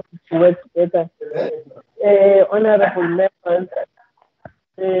are forced to work together. Honorable members,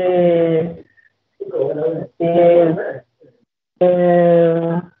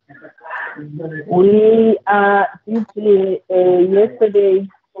 we are yesterday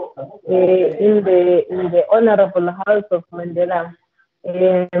in the Honorable House of Mandela.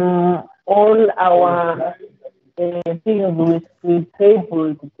 All our things which we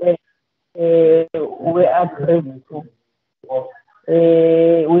tabled we are grateful.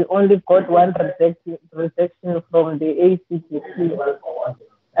 We only got one rejection from the ACTC.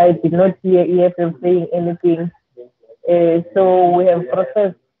 I did not hear EFF saying anything. So we have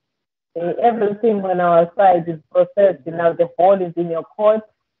processed everything on our side is processed. Now the ball is in your court.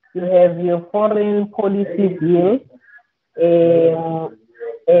 You have your foreign policy bill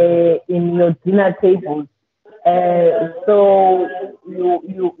in your dinner table. So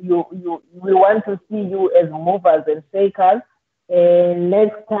we want to see you as movers and shakers.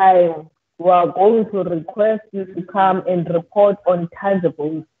 Next time we are going to request you to come and report on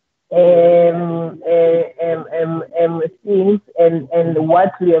tangible things and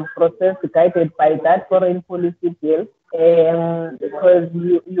what we have processed guided by that foreign policy bill. Because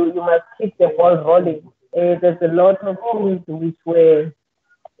you must keep the ball rolling. There's a lot of things which were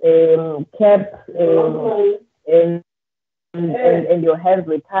kept and your hands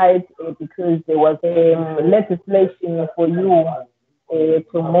were tied because there was legislation for you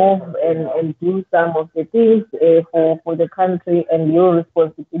to move and do some of the things for the country, and your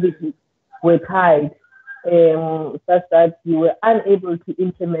responsibilities were tied such that you were unable to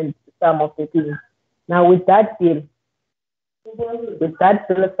implement some of the things. Now with that bill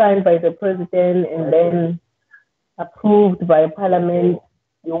signed by the president and then approved by Parliament,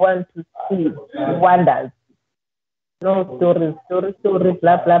 you want to see wonders. No stories,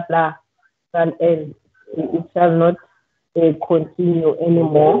 blah, blah, blah, shall end. It shall not continue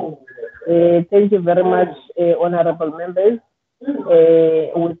anymore. Thank you very much, honorable members.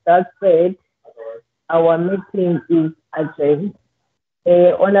 With that said, our meeting is adjourned.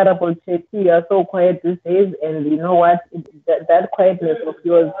 Honorable Chetty, you are so quiet these days, and you know what? That quietness of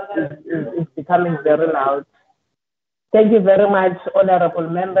yours is becoming very loud. Thank you very much, honorable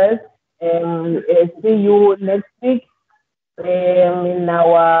members. See you next week in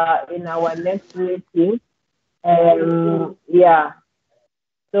our next meeting. Yeah.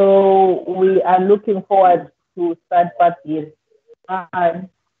 So we are looking forward to start back here. Bye.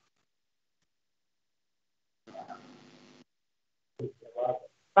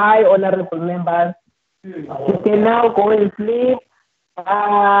 Bye, honorable members. You can now go and sleep.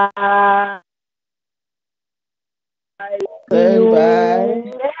 Bye. Bye.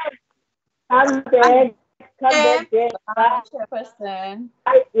 Come back. Come back. Bye, Chairperson.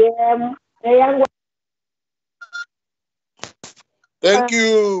 I am. Thank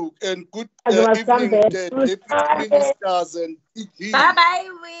you, and good evening, deputy ministers and PG. Bye-bye,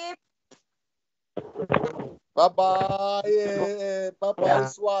 Whip. Bye-bye, bye-bye,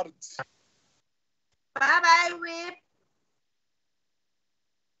 Swart. Bye-bye, Whip.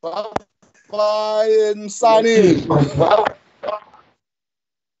 Bye-bye, Msani.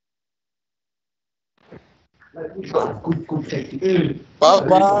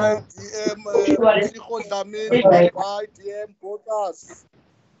 Bye-bye, DM Msikodlamini. Bye-bye, DM Botas.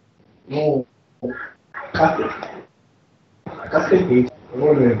 No.